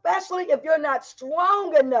 especially if you're not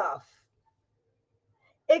strong enough.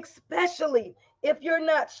 Especially if you're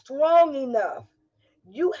not strong enough.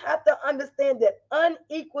 You have to understand that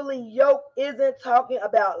unequally yoked isn't talking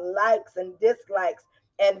about likes and dislikes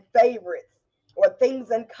and favorites or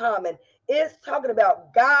things in common. It's talking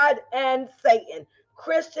about God and Satan,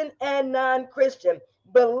 Christian and non-Christian,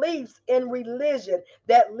 beliefs in religion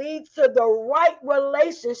that leads to the right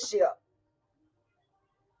relationship.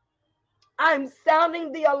 I'm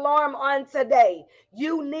sounding the alarm on today.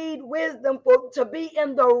 You need wisdom to be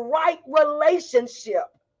in the right relationship,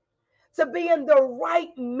 to be in the right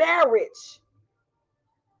marriage.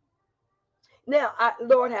 Now,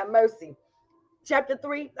 Lord have mercy. Chapter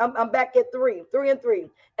 3, I'm back at 3 and 3.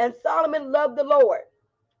 And Solomon loved the Lord,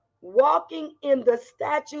 walking in the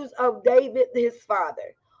statutes of David his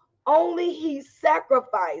father. Only he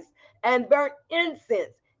sacrificed and burnt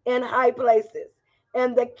incense in high places.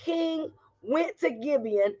 And the king went to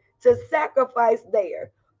Gibeon to sacrifice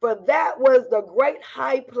there, for that was the great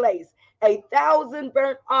high place. 1,000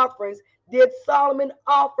 burnt offerings did Solomon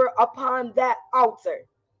offer upon that altar.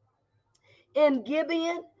 In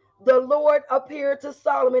Gibeon, the Lord appeared to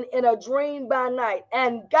Solomon in a dream by night,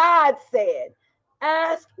 and God said,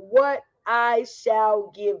 ask what I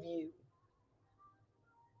shall give you.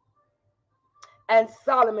 And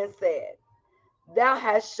Solomon said, thou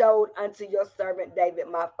hast showed unto your servant David,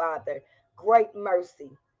 my father, great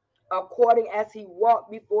mercy, according as he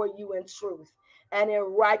walked before you in truth and in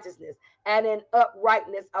righteousness and in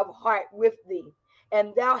uprightness of heart with thee.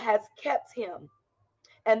 And thou hast kept him,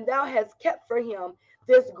 and thou hast kept for him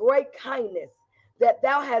this great kindness, that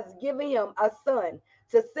thou hast given him a son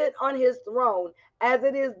to sit on his throne, as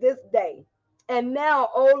it is this day. And now,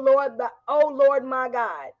 O Lord my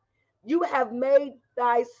God, you have made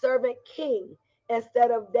thy servant king instead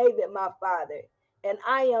of David my father, and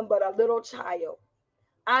I am but a little child.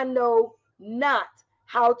 I know not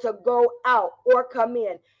how to go out or come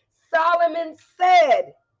in. Solomon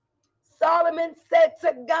said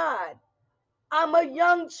to God, I'm a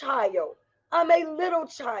young child. I'm a little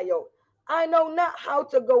child. I know not how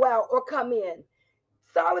to go out or come in.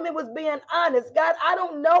 Solomon was being honest. God, I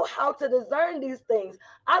don't know how to discern these things.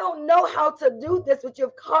 I don't know how to do this, what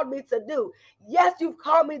you've called me to do. Yes, you've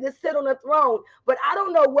called me to sit on the throne, but I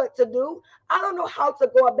don't know what to do. I don't know how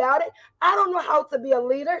to go about it. I don't know how to be a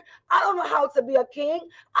leader. I don't know how to be a king.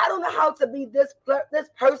 I don't know how to be this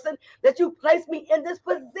person that you placed me in this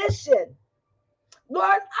position.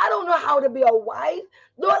 Lord, I don't know how to be a wife.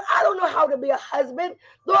 Lord, I don't know how to be a husband.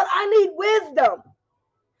 Lord, I need wisdom.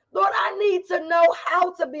 Lord, I need to know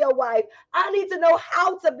how to be a wife. I need to know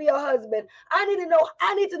how to be a husband. I need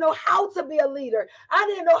to know how to be a leader. I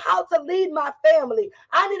need to know how to lead my family.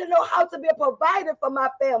 I need to know how to be a provider for my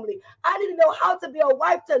family. I need to know how to be a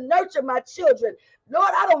wife to nurture my children.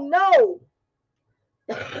 Lord, I don't know.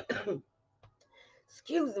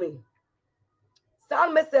 Excuse me.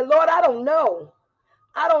 Solomon said, Lord, I don't know.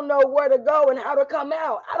 I don't know where to go and how to come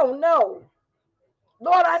out. I don't know.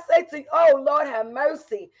 Lord, I say to you, oh, Lord, have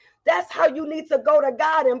mercy. That's how you need to go to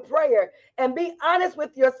God in prayer and be honest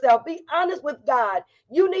with yourself. Be honest with God.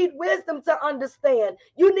 You need wisdom to understand.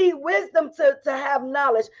 You need wisdom to have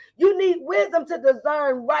knowledge. You need wisdom to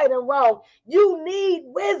discern right and wrong. You need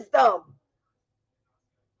wisdom.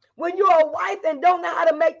 When you're a wife and don't know how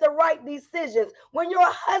to make the right decisions, when you're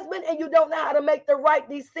a husband and you don't know how to make the right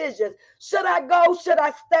decisions, should I go? Should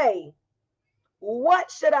I stay?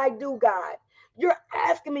 What should I do, God? You're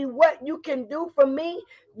asking me what you can do for me.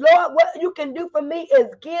 Lord, what you can do for me is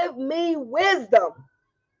give me wisdom.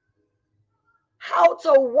 How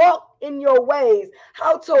to walk in your ways,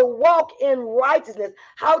 how to walk in righteousness,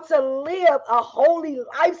 how to live a holy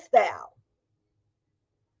lifestyle.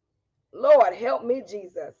 Lord, help me,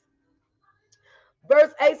 Jesus.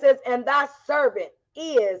 Verse 8 says, and thy servant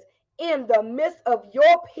is in the midst of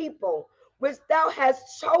your people, which thou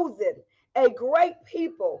hast chosen, a great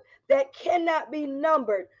people that cannot be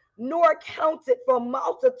numbered nor counted for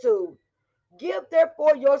multitude. Give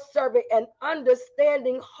therefore your servant an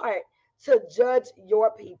understanding heart to judge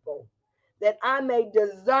your people, that I may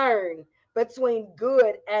discern between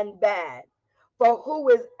good and bad. For who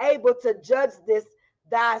is able to judge this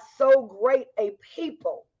thy so great a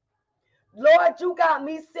people? Lord, you got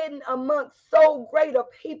me sitting amongst so great a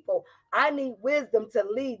people. I need wisdom to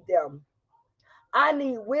lead them. I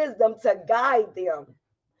need wisdom to guide them.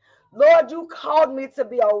 Lord, you called me to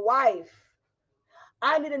be a wife.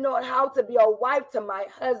 I need to know how to be a wife to my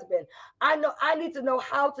husband. I need to know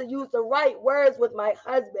how to use the right words with my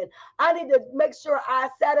husband. I need to make sure I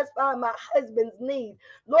satisfy my husband's needs.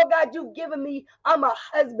 Lord God, you've given me, I'm a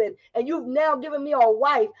husband, and you've now given me a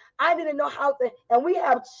wife. I need to know how to, and we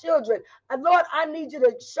have children. And Lord, I need you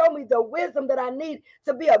to show me the wisdom that I need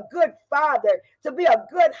to be a good father, to be a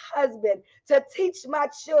good husband, to teach my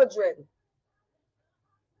children,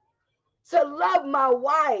 to love my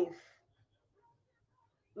wife.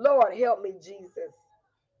 Lord, help me, Jesus.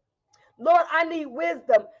 Lord, I need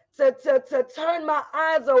wisdom to turn my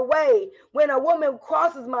eyes away when a woman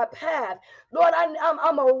crosses my path. Lord,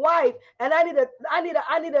 I'm a wife, and I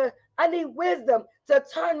need wisdom to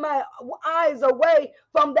turn my eyes away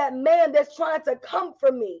from that man that's trying to come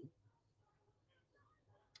for me.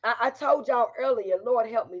 I told y'all earlier, Lord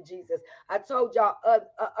help me, Jesus. I told y'all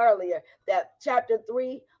earlier that chapter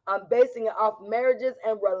 3, I'm basing it off marriages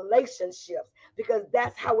and relationships, because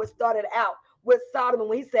that's how it started out with Solomon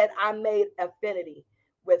when he said, I made affinity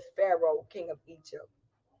with Pharaoh, king of Egypt.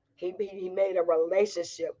 He made a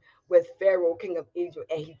relationship with Pharaoh, king of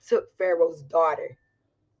Egypt, and he took Pharaoh's daughter.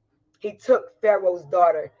 He took Pharaoh's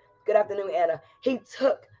daughter. Good afternoon, Anna. He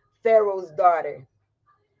took Pharaoh's daughter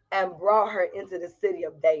and brought her into the city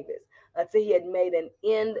of David until he had made an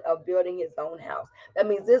end of building his own house. That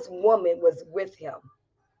means this woman was with him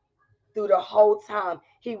through the whole time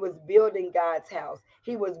he was building God's house.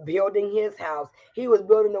 He was building his house. He was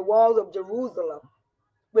building the walls of Jerusalem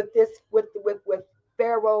with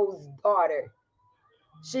Pharaoh's daughter.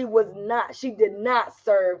 She did not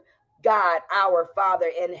serve God, our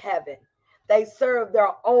Father in heaven. They served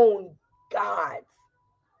their own gods.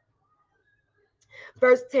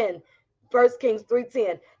 Verse 10, 1 Kings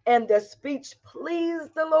 3:10. And the speech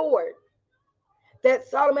pleased the Lord that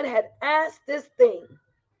Solomon had asked this thing.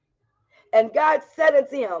 And God said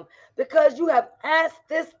unto him, because you have asked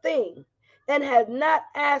this thing, and have not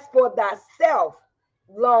asked for thyself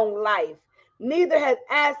long life, neither have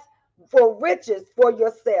asked for riches for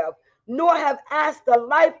yourself, nor have asked the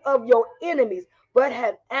life of your enemies, but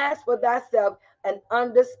have asked for thyself an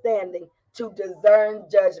understanding to discern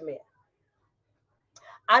judgment.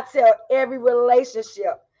 I tell every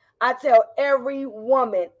relationship, I tell every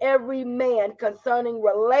woman, every man concerning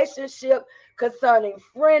relationship, concerning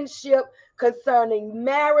friendship, concerning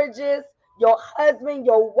marriages, your husband,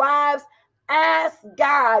 your wives, ask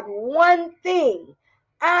God one thing.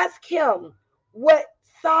 Ask him what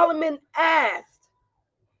Solomon asked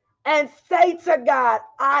and say to God,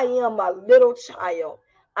 I am a little child.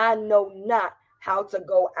 I know not how to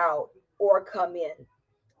go out or come in.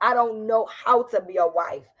 I don't know how to be a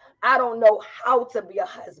wife. I don't know how to be a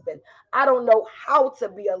husband. I don't know how to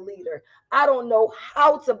be a leader. I don't know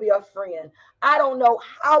how to be a friend. I don't know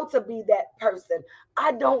how to be that person.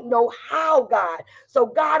 I don't know how, God. So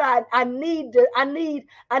God, I need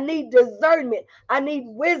discernment. I need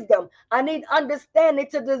wisdom. I need understanding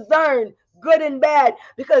to discern good and bad,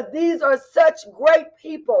 because these are such great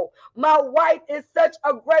people. My wife is such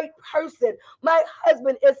a great person. My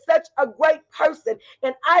husband is such a great person,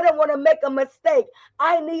 and I don't want to make a mistake.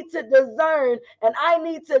 I need to discern, and I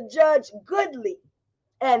need to judge goodly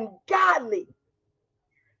and godly.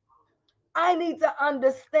 I need to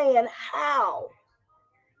understand how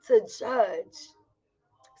to judge.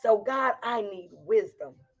 So God, I need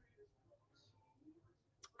wisdom.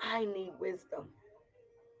 I need wisdom.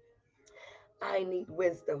 I need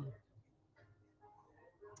wisdom.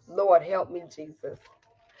 Lord, help me, Jesus.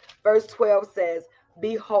 Verse 12 says,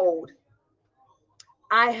 behold,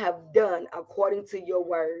 I have done according to your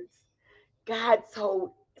words. God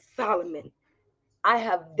told Solomon, I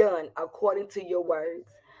have done according to your words.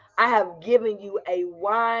 I have given you a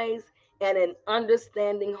wise and an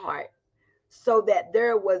understanding heart, so that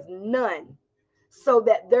there was none, so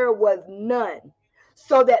that there was none,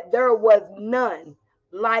 so that there was none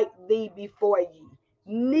like thee before you,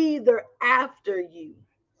 neither after you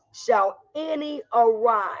shall any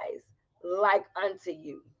arise like unto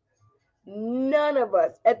you. None of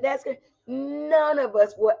us, at that none of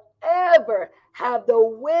us will ever have the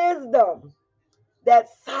wisdom that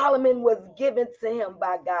Solomon was given to him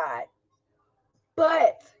by God.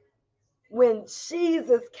 But when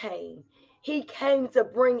Jesus came, he came to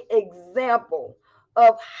bring example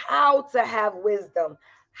of how to have wisdom,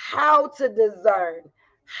 how to discern,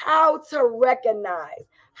 how to recognize,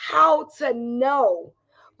 how to know,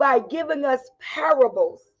 by giving us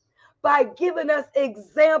parables, by giving us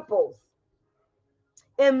examples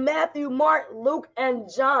in Matthew, Mark, Luke, and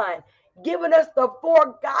John, giving us the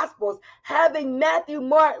four gospels, having Matthew,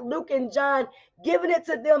 Mark, Luke, and John, giving it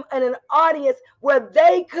to them in an audience where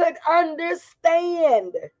they could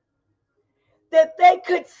understand, that they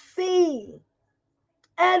could see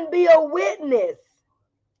and be a witness.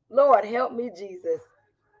 Lord, help me, Jesus.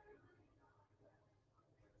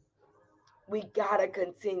 We gotta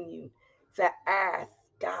continue to ask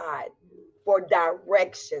God for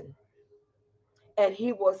direction, and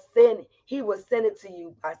he will send it to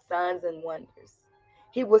you by signs and wonders.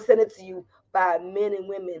 He will send it to you by men and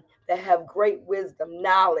women that have great wisdom,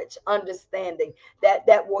 knowledge, understanding,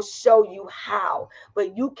 that will show you how.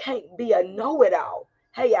 But you can't be a know-it-all.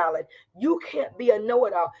 Hey, Alan, you can't be a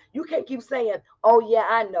know-it-all. You can't keep saying, oh, yeah,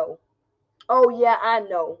 I know. Oh, yeah, I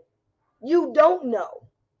know. You don't know.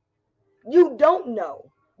 You don't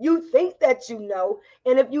know. You think that you know.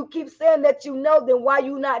 And if you keep saying that you know, then why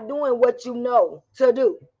you not doing what you know to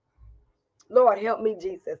do? Lord, help me,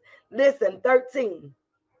 Jesus. Listen, 13.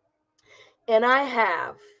 And I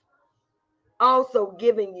have also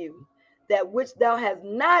given you that which thou hast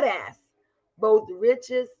not asked, both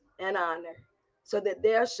riches and honor, so that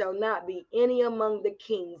there shall not be any among the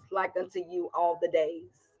kings like unto you all the days.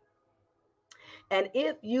 And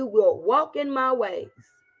if you will walk in my ways,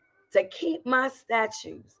 to keep my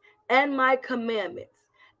statutes and my commandments,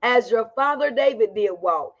 as your father David did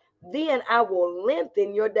walk, then I will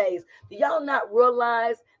lengthen your days. Do y'all not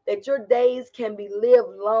realize that your days can be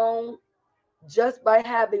lived long just by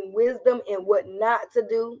having wisdom in what not to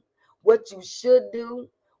do, what you should do,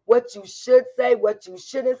 what you should say, what you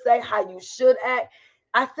shouldn't say, how you should act?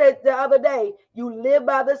 I said the other day, you live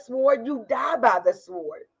by the sword, you die by the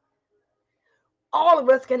sword. All of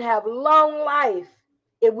us can have long life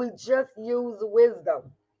if we just use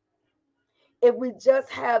wisdom, if we just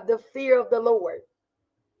have the fear of the Lord,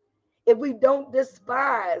 if we don't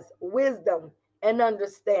despise wisdom and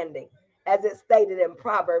understanding, as it's stated in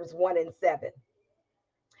Proverbs 1 and 7.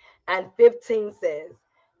 And 15 says,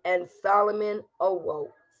 and Solomon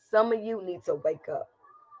awoke. Some of you need to wake up.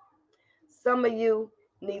 Some of you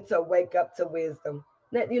need to wake up to wisdom.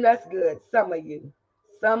 That's good. Some of you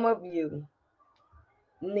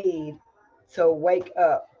need to wake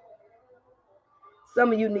up.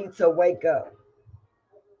 Some of you need to wake up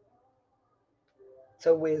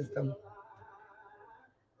to wisdom.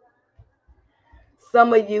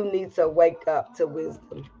 Some of you need to wake up to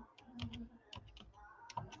wisdom.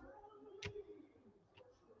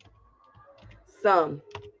 Some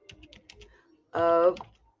of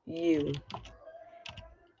you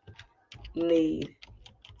need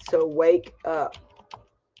to wake up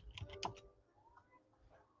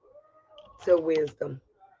to wisdom.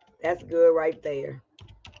 That's good right there.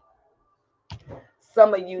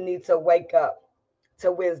 Some of you need to wake up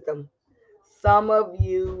to wisdom. Some of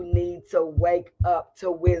you need to wake up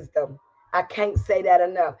to wisdom. I can't say that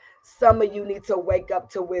enough. Some of you need to wake up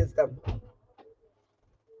to wisdom.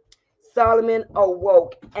 Solomon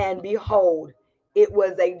awoke, and behold, it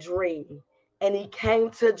was a dream. And he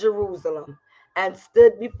came to Jerusalem and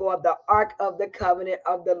stood before the ark of the covenant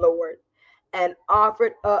of the Lord, and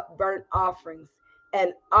offered up burnt offerings,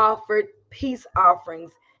 and offered peace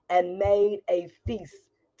offerings, and made a feast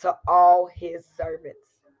to all his servants.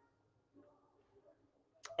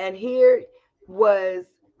 And here was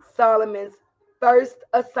Solomon's first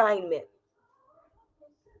assignment.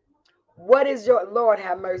 What is your, Lord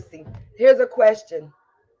have mercy? Here's a question.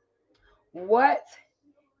 What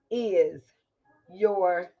is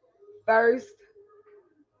your first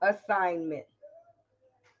assignment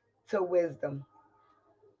to wisdom?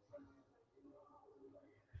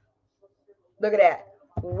 Look at that.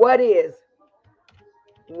 What is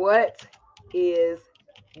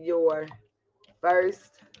your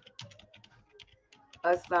first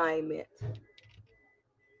assignment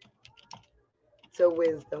to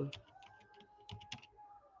wisdom?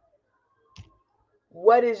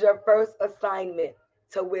 What is your first assignment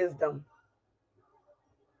to wisdom?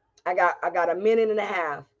 I got a minute and a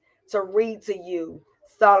half to read to you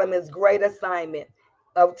Solomon's great assignment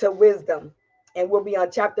to wisdom, and we'll be on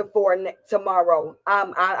chapter 4 tomorrow.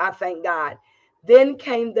 I thank God. Then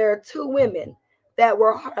came there 2 women that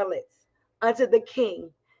were harlots unto the king,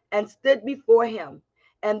 and stood before him.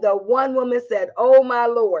 And the one woman said, "O my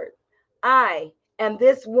lord, I and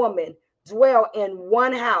this woman dwell in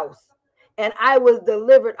one house, and I was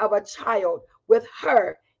delivered of a child with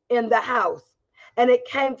her in the house. And it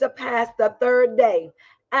came to pass the 3rd day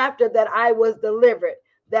after that I was delivered,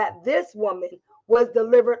 that this woman was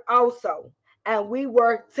delivered also, and we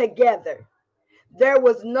were together. There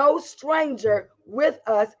was no stranger with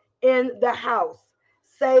us in the house,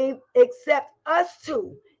 save except us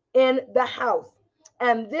 2 in the house.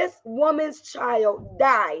 And this woman's child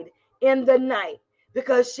died in the night,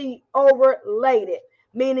 because she overlaid it,"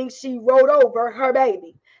 meaning she wrote over her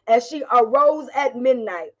baby. "And she arose at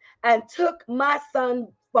midnight and took my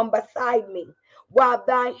son from beside me, while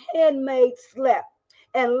thy handmaid slept,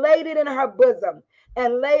 and laid it in her bosom,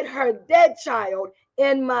 and laid her dead child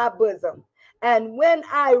in my bosom. And when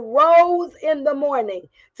I rose in the morning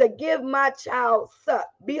to give my child suck,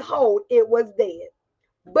 behold, it was dead.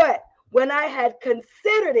 But when I had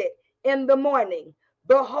considered it in the morning,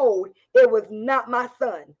 behold, it was not my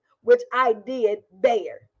son, which I did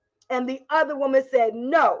bear." And the other woman said,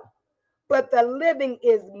 "No, but the living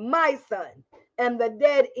is my son." and the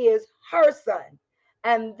dead is her son.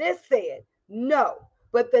 And this said, no,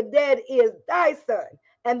 but the dead is thy son,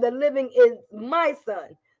 and the living is my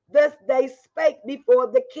son. Thus they spake before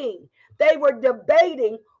the king. They were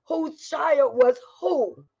debating whose child was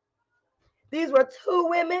who. These were two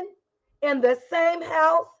women in the same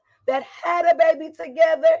house that had a baby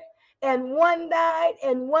together, and one died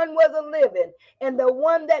and one wasn't living. And the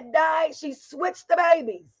one that died, she switched the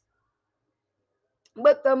babies.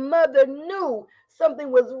 But the mother knew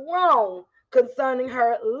something was wrong concerning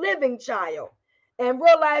her living child and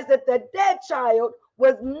realized that the dead child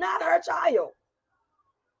was not her child.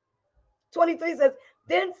 23 says,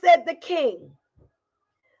 then said the king,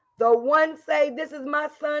 the one say, this is my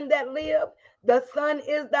son that lived, the son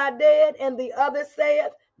is thy dead, and the other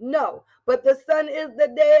saith, no, but the son is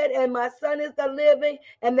the dead, and my son is the living.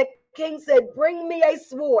 And the king said, bring me a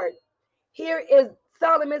sword. Here is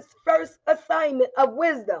Solomon's first assignment of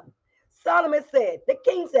wisdom. Solomon said, the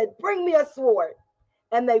king said, bring me a sword.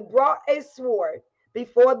 And they brought a sword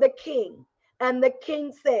before the king. And the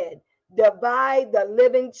king said, divide the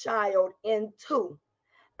living child in two,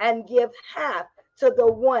 and give half to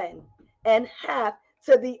the one and half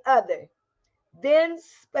to the other. Then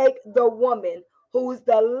spake the woman whose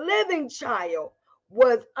the living child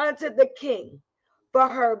was unto the king, for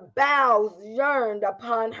her bowels yearned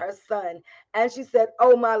upon her son. And she said,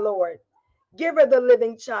 oh my Lord, give her the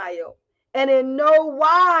living child, and in no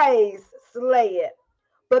wise slay it.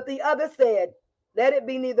 But the other said, let it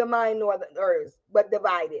be neither mine nor hers, but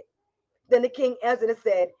divide it. Then the king answered and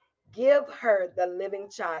said, give her the living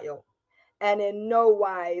child, and in no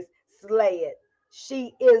wise slay it.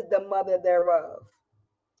 She is the mother thereof.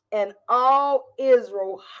 And all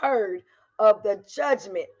Israel heard of the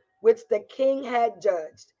judgment which the king had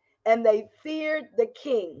judged, and they feared the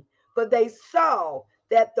king, for they saw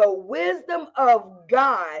that the wisdom of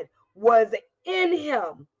God was in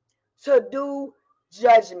him to do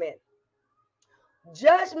judgment.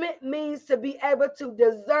 Judgment means to be able to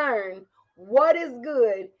discern what is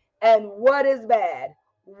good and what is bad,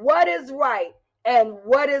 what is right and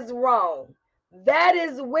what is wrong. That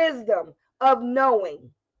is wisdom of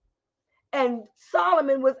knowing. And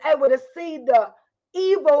Solomon was able to see the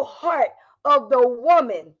evil heart of the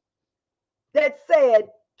woman that said,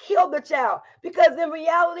 kill the child. Because in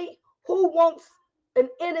reality, who wants an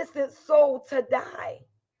innocent soul to die?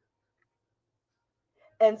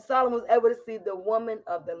 And Solomon was able to see the woman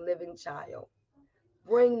of the living child.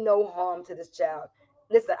 Bring no harm to this child.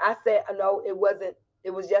 Listen, I said, no, it wasn't.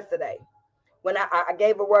 It was yesterday. When I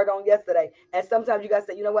gave a word on yesterday. And sometimes you guys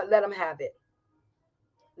say, you know what? Let them have it.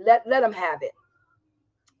 Let them have it.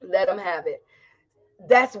 Let them have it.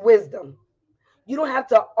 That's wisdom. You don't have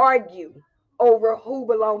to argue over who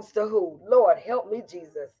belongs to who. Lord, help me,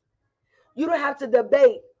 Jesus. You don't have to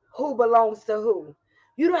debate who belongs to who.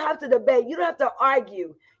 You don't have to debate. You don't have to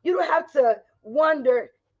argue. You don't have to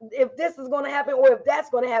wonder if this is going to happen or if that's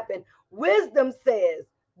going to happen. Wisdom says,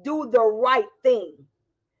 do the right thing.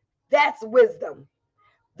 That's wisdom.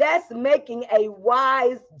 That's making a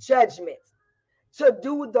wise judgment to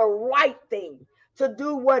do the right thing, to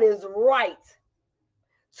do what is right,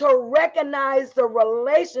 to recognize the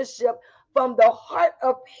relationship from the heart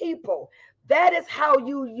of people. That is how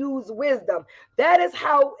you use wisdom. That is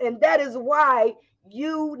how, and that is why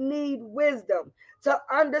you need wisdom to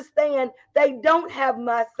understand they don't have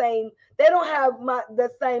the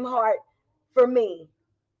same heart for me.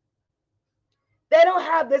 They don't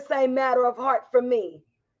have the same matter of heart for me.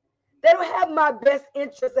 They don't have my best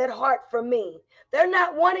interest at heart for me. They're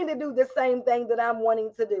not wanting to do the same thing that I'm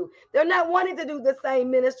wanting to do. They're not wanting to do the same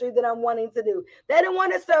ministry that I'm wanting to do. They don't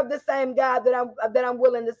want to serve the same God that I'm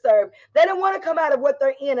willing to serve. They don't want to come out of what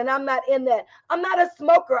they're in, and I'm not in that. I'm not a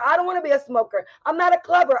smoker. I don't want to be a smoker. I'm not a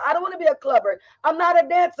clubber. I don't want to be a clubber. I'm not a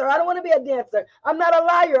dancer. I don't want to be a dancer. I'm not a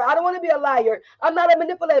liar. I don't want to be a liar. I'm not a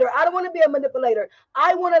manipulator. I don't want to be a manipulator.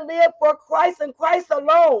 I want to live for Christ and Christ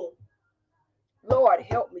alone. Lord,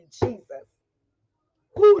 help me, Jesus.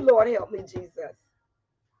 Ooh, Lord, help me, Jesus.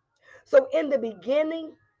 So in the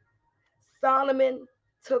beginning, Solomon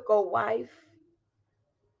took a wife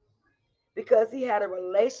because he had a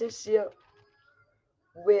relationship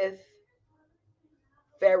with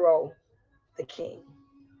Pharaoh, the king.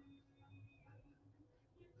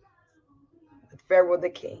 With Pharaoh, the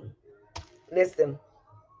king. Listen,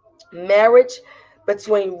 marriage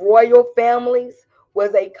between royal families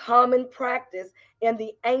was a common practice in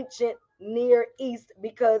the ancient Near East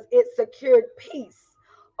because it secured peace.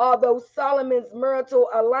 Although Solomon's marital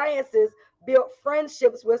alliances built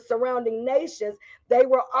friendships with surrounding nations, they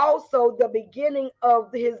were also the beginning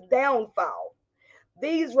of his downfall.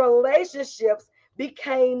 These relationships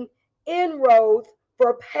became inroads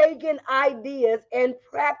for pagan ideas and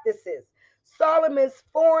practices. Solomon's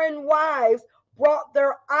foreign wives brought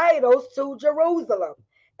their idols to Jerusalem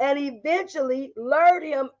and eventually lured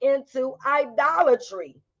him into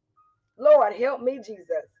idolatry. Lord, help me,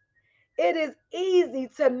 Jesus. It is easy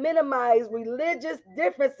to minimize religious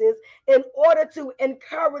differences in order to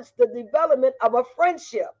encourage the development of a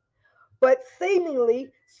friendship, but seemingly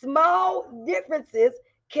small differences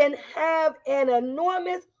can have an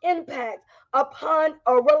enormous impact upon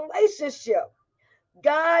a relationship.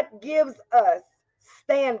 God gives us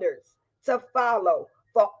standards to follow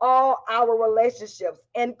for all our relationships,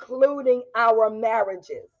 including our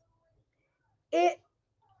marriages. It,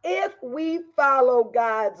 if we follow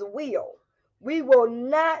God's will, we will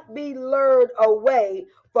not be lured away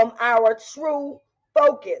from our true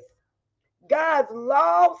focus. God's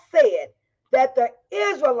law said that the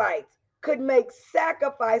Israelites could make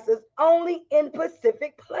sacrifices only in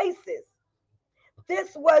specific places. This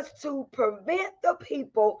was to prevent the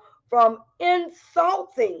people from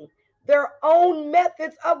insulting their own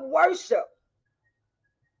methods of worship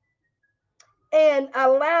and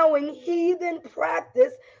allowing heathen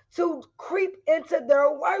practice to creep into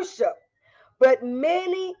their worship. But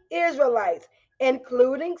many Israelites,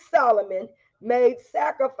 including Solomon, made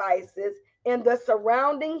sacrifices in the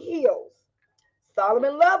surrounding hills.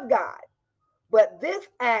 Solomon loved God, but this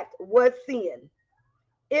act was sin.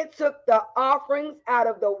 It took the offerings out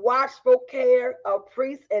of the watchful care of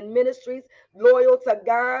priests and ministries loyal to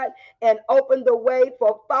God and opened the way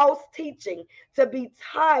for false teaching to be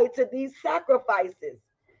tied to these sacrifices.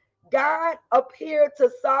 God appeared to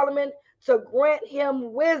Solomon to grant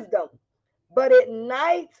him wisdom, but at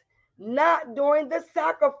night, not during the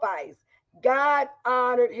sacrifice, God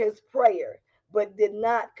honored his prayer, but did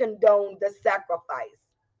not condone the sacrifice.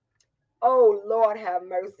 Oh, Lord, have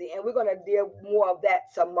mercy. And we're going to deal more of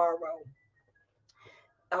that tomorrow.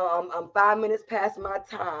 I'm 5 minutes past my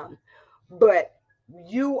time, but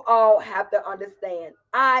you all have to understand.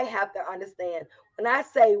 I have to understand. When I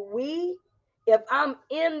say we, if I'm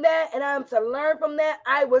in that and I'm to learn from that,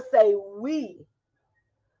 I would say we.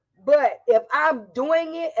 But if I'm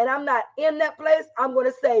doing it and I'm not in that place, I'm going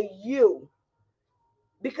to say you.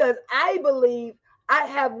 Because I believe I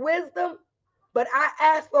have wisdom, but I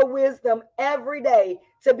ask for wisdom every day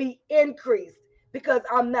to be increased because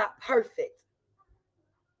I'm not perfect.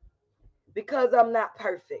 Because I'm not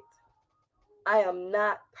perfect. I am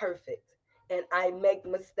not perfect and I make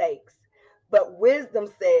mistakes. But wisdom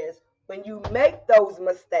says when you make those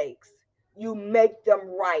mistakes, you make them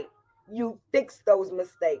right. You fix those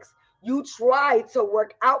mistakes. You try to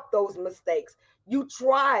work out those mistakes. You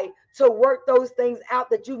try to work those things out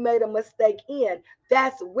that you made a mistake in.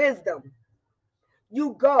 That's wisdom.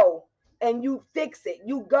 You go and you fix it.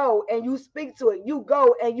 You go and you speak to it. You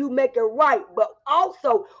go and you make it right. But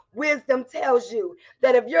also, wisdom tells you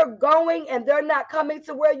that if you're going and they're not coming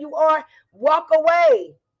to where you are, walk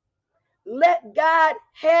away. Let God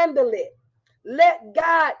handle it. Let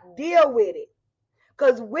God deal with it.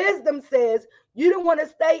 Because wisdom says you don't want to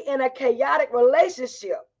stay in a chaotic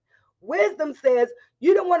relationship. Wisdom says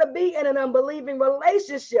you don't want to be in an unbelieving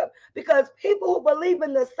relationship because people who believe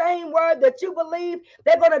in the same word that you believe,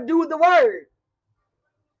 they're going to do the word.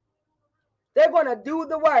 They're going to do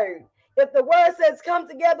the word. If the word says come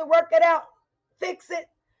together, work it out, fix it.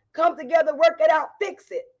 Come together, work it out, fix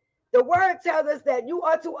it. The word tells us that you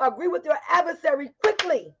are to agree with your adversary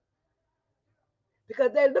quickly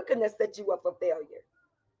because they're looking to set you up for failure.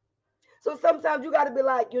 So sometimes you got to be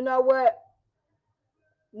like, you know what?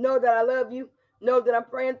 Know that I love you. Know that I'm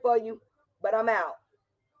praying for you, but I'm out.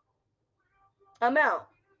 I'm out.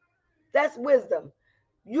 That's wisdom.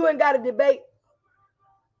 You ain't got to debate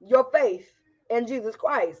your faith in Jesus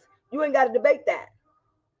Christ. You ain't got to debate that.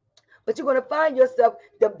 But you're going to find yourself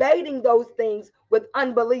debating those things with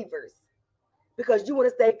unbelievers because you want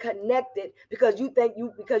to stay connected because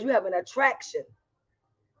you have an attraction.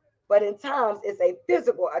 But in times it's a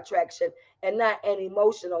physical attraction and not an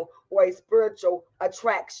emotional or a spiritual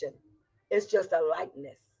attraction. It's just a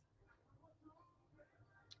likeness.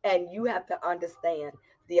 And you have to understand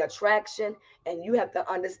the attraction and you have to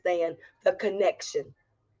understand the connection.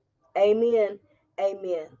 Amen.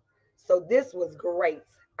 Amen. So this was great.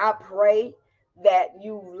 I pray that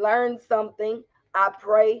you learned something. I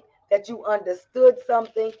pray that you understood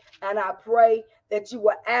something. And I pray that you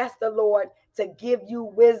will ask the Lord to give you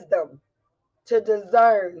wisdom to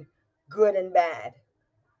discern good and bad.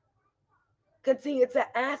 Continue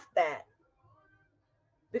to ask that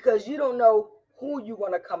because you don't know who you're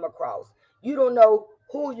going to come across. You don't know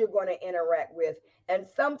who you're going to interact with. And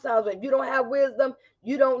sometimes when you don't have wisdom,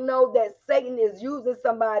 you don't know that Satan is using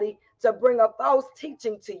somebody to bring a false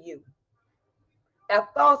teaching to you, a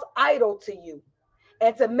false idol to you,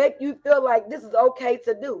 and to make you feel like this is okay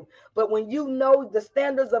to do. But when you know the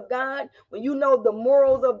standards of God, when you know the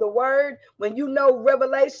morals of the word, when you know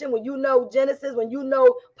Revelation, when you know Genesis, when you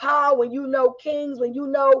know Paul, when you know Kings, when you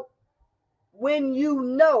know,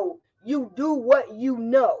 you do what you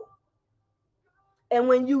know. And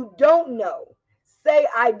when you don't know, say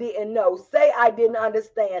I didn't know, say I didn't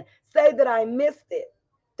understand, say that I missed it.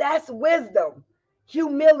 That's wisdom.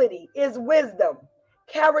 Humility is wisdom.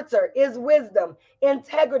 Character is wisdom.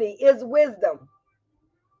 Integrity is wisdom.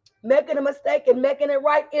 Making a mistake and making it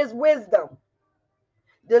right is wisdom.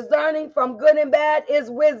 Discerning from good and bad is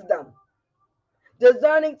wisdom.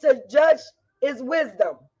 Discerning to judge is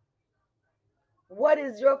wisdom. What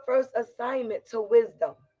is your first assignment to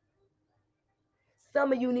wisdom?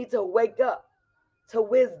 Some of you need to wake up to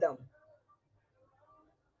wisdom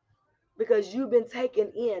because you've been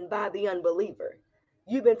taken in by the unbeliever.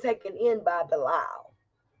 You've been taken in by Belial.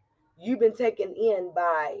 You've been taken in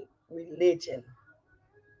by religion.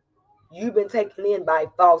 You've been taken in by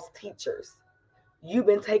false teachers. You've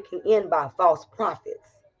been taken in by false prophets.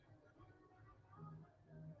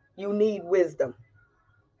 You need wisdom.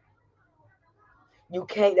 You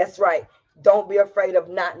can't, that's right. Don't be afraid of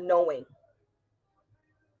not knowing.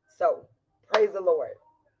 So, praise the Lord.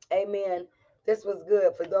 Amen. This was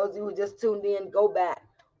good. For those of you who just tuned in, go back.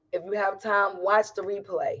 If you have time, watch the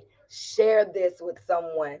replay. Share this with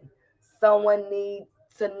someone. Someone needs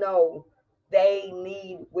to know they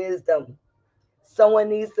need wisdom. Someone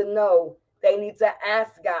needs to know they need to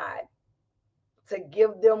ask God to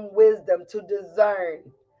give them wisdom to discern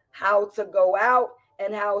how to go out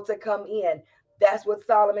and how to come in. That's what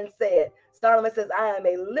Solomon said. Solomon says, I am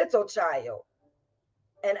a little child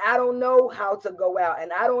and I don't know how to go out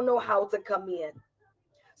and I don't know how to come in.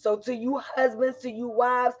 So to you husbands, to you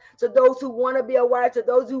wives, to those who want to be a wife, to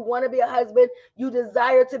those who want to be a husband, you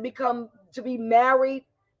desire to be married,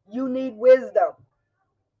 you need wisdom.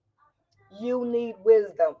 You need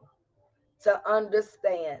wisdom to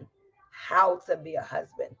understand how to be a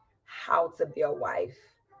husband, how to be a wife.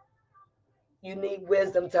 You need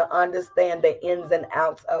wisdom to understand the ins and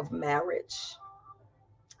outs of marriage.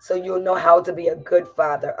 So you'll know how to be a good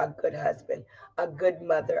father, a good husband, a good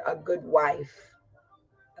mother, a good wife,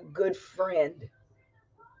 a good friend,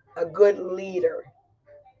 a good leader,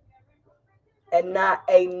 and not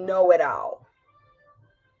a know-it-all.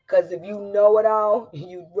 Because if you know it all,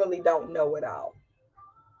 you really don't know it all.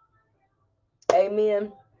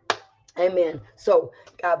 Amen. Amen. So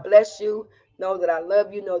God bless you. Know that I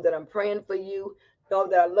love you. Know that I'm praying for you. Know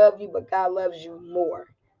that I love you, but God loves you more.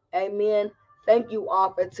 Amen. Thank you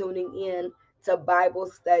all for tuning in to Bible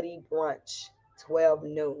Study Brunch, 12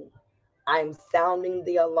 noon. I'm sounding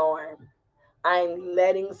the alarm. I'm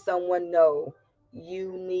letting someone know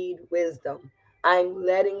you need wisdom. I'm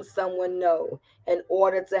letting someone know in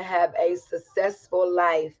order to have a successful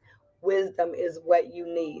life, wisdom is what you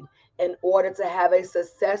need. In order to have a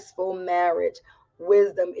successful marriage,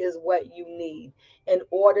 wisdom is what you need. In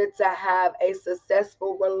order to have a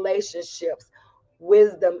successful relationships,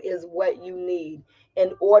 wisdom is what you need.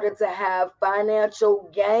 In order to have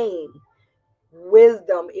financial gain,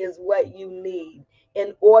 wisdom is what you need.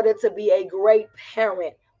 In order to be a great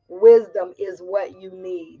parent, wisdom is what you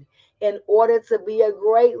need. In order to be a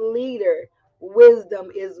great leader,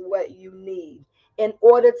 wisdom is what you need. In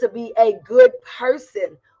order to be a good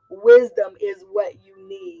person, wisdom is what you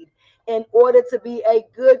need. In order to be a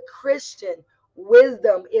good Christian,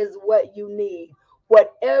 wisdom is what you need.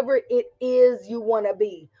 Whatever it is you want to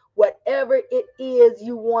be, whatever it is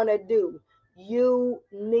you want to do, you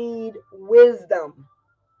need wisdom.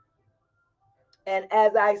 And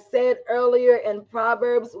as I said earlier in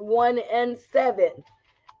Proverbs 1 and 7,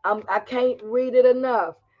 I can't read it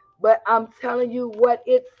enough, but I'm telling you what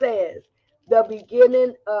it says. The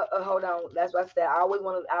beginning, hold on, that's what I said. I always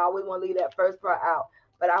want to leave that first part out.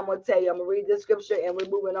 But I'm going to tell you, I'm going to read this scripture and we're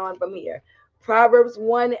moving on from here. Proverbs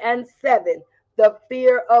 1 and 7. The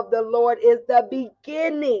fear of the Lord is the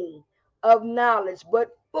beginning of knowledge,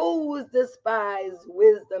 but fools despise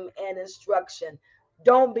wisdom and instruction.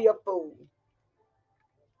 Don't be a fool.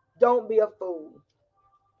 Don't be a fool.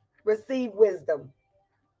 Receive wisdom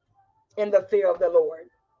in the fear of the Lord.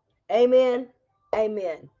 Amen.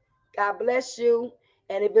 Amen. God bless you.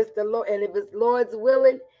 And if it's the Lord, and if it's Lord's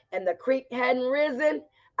willing, and the creek hadn't risen,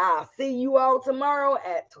 I'll see you all tomorrow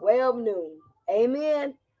at 12 noon.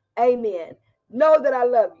 Amen. Amen. Know that I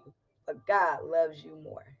love you, but God loves you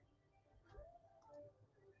more.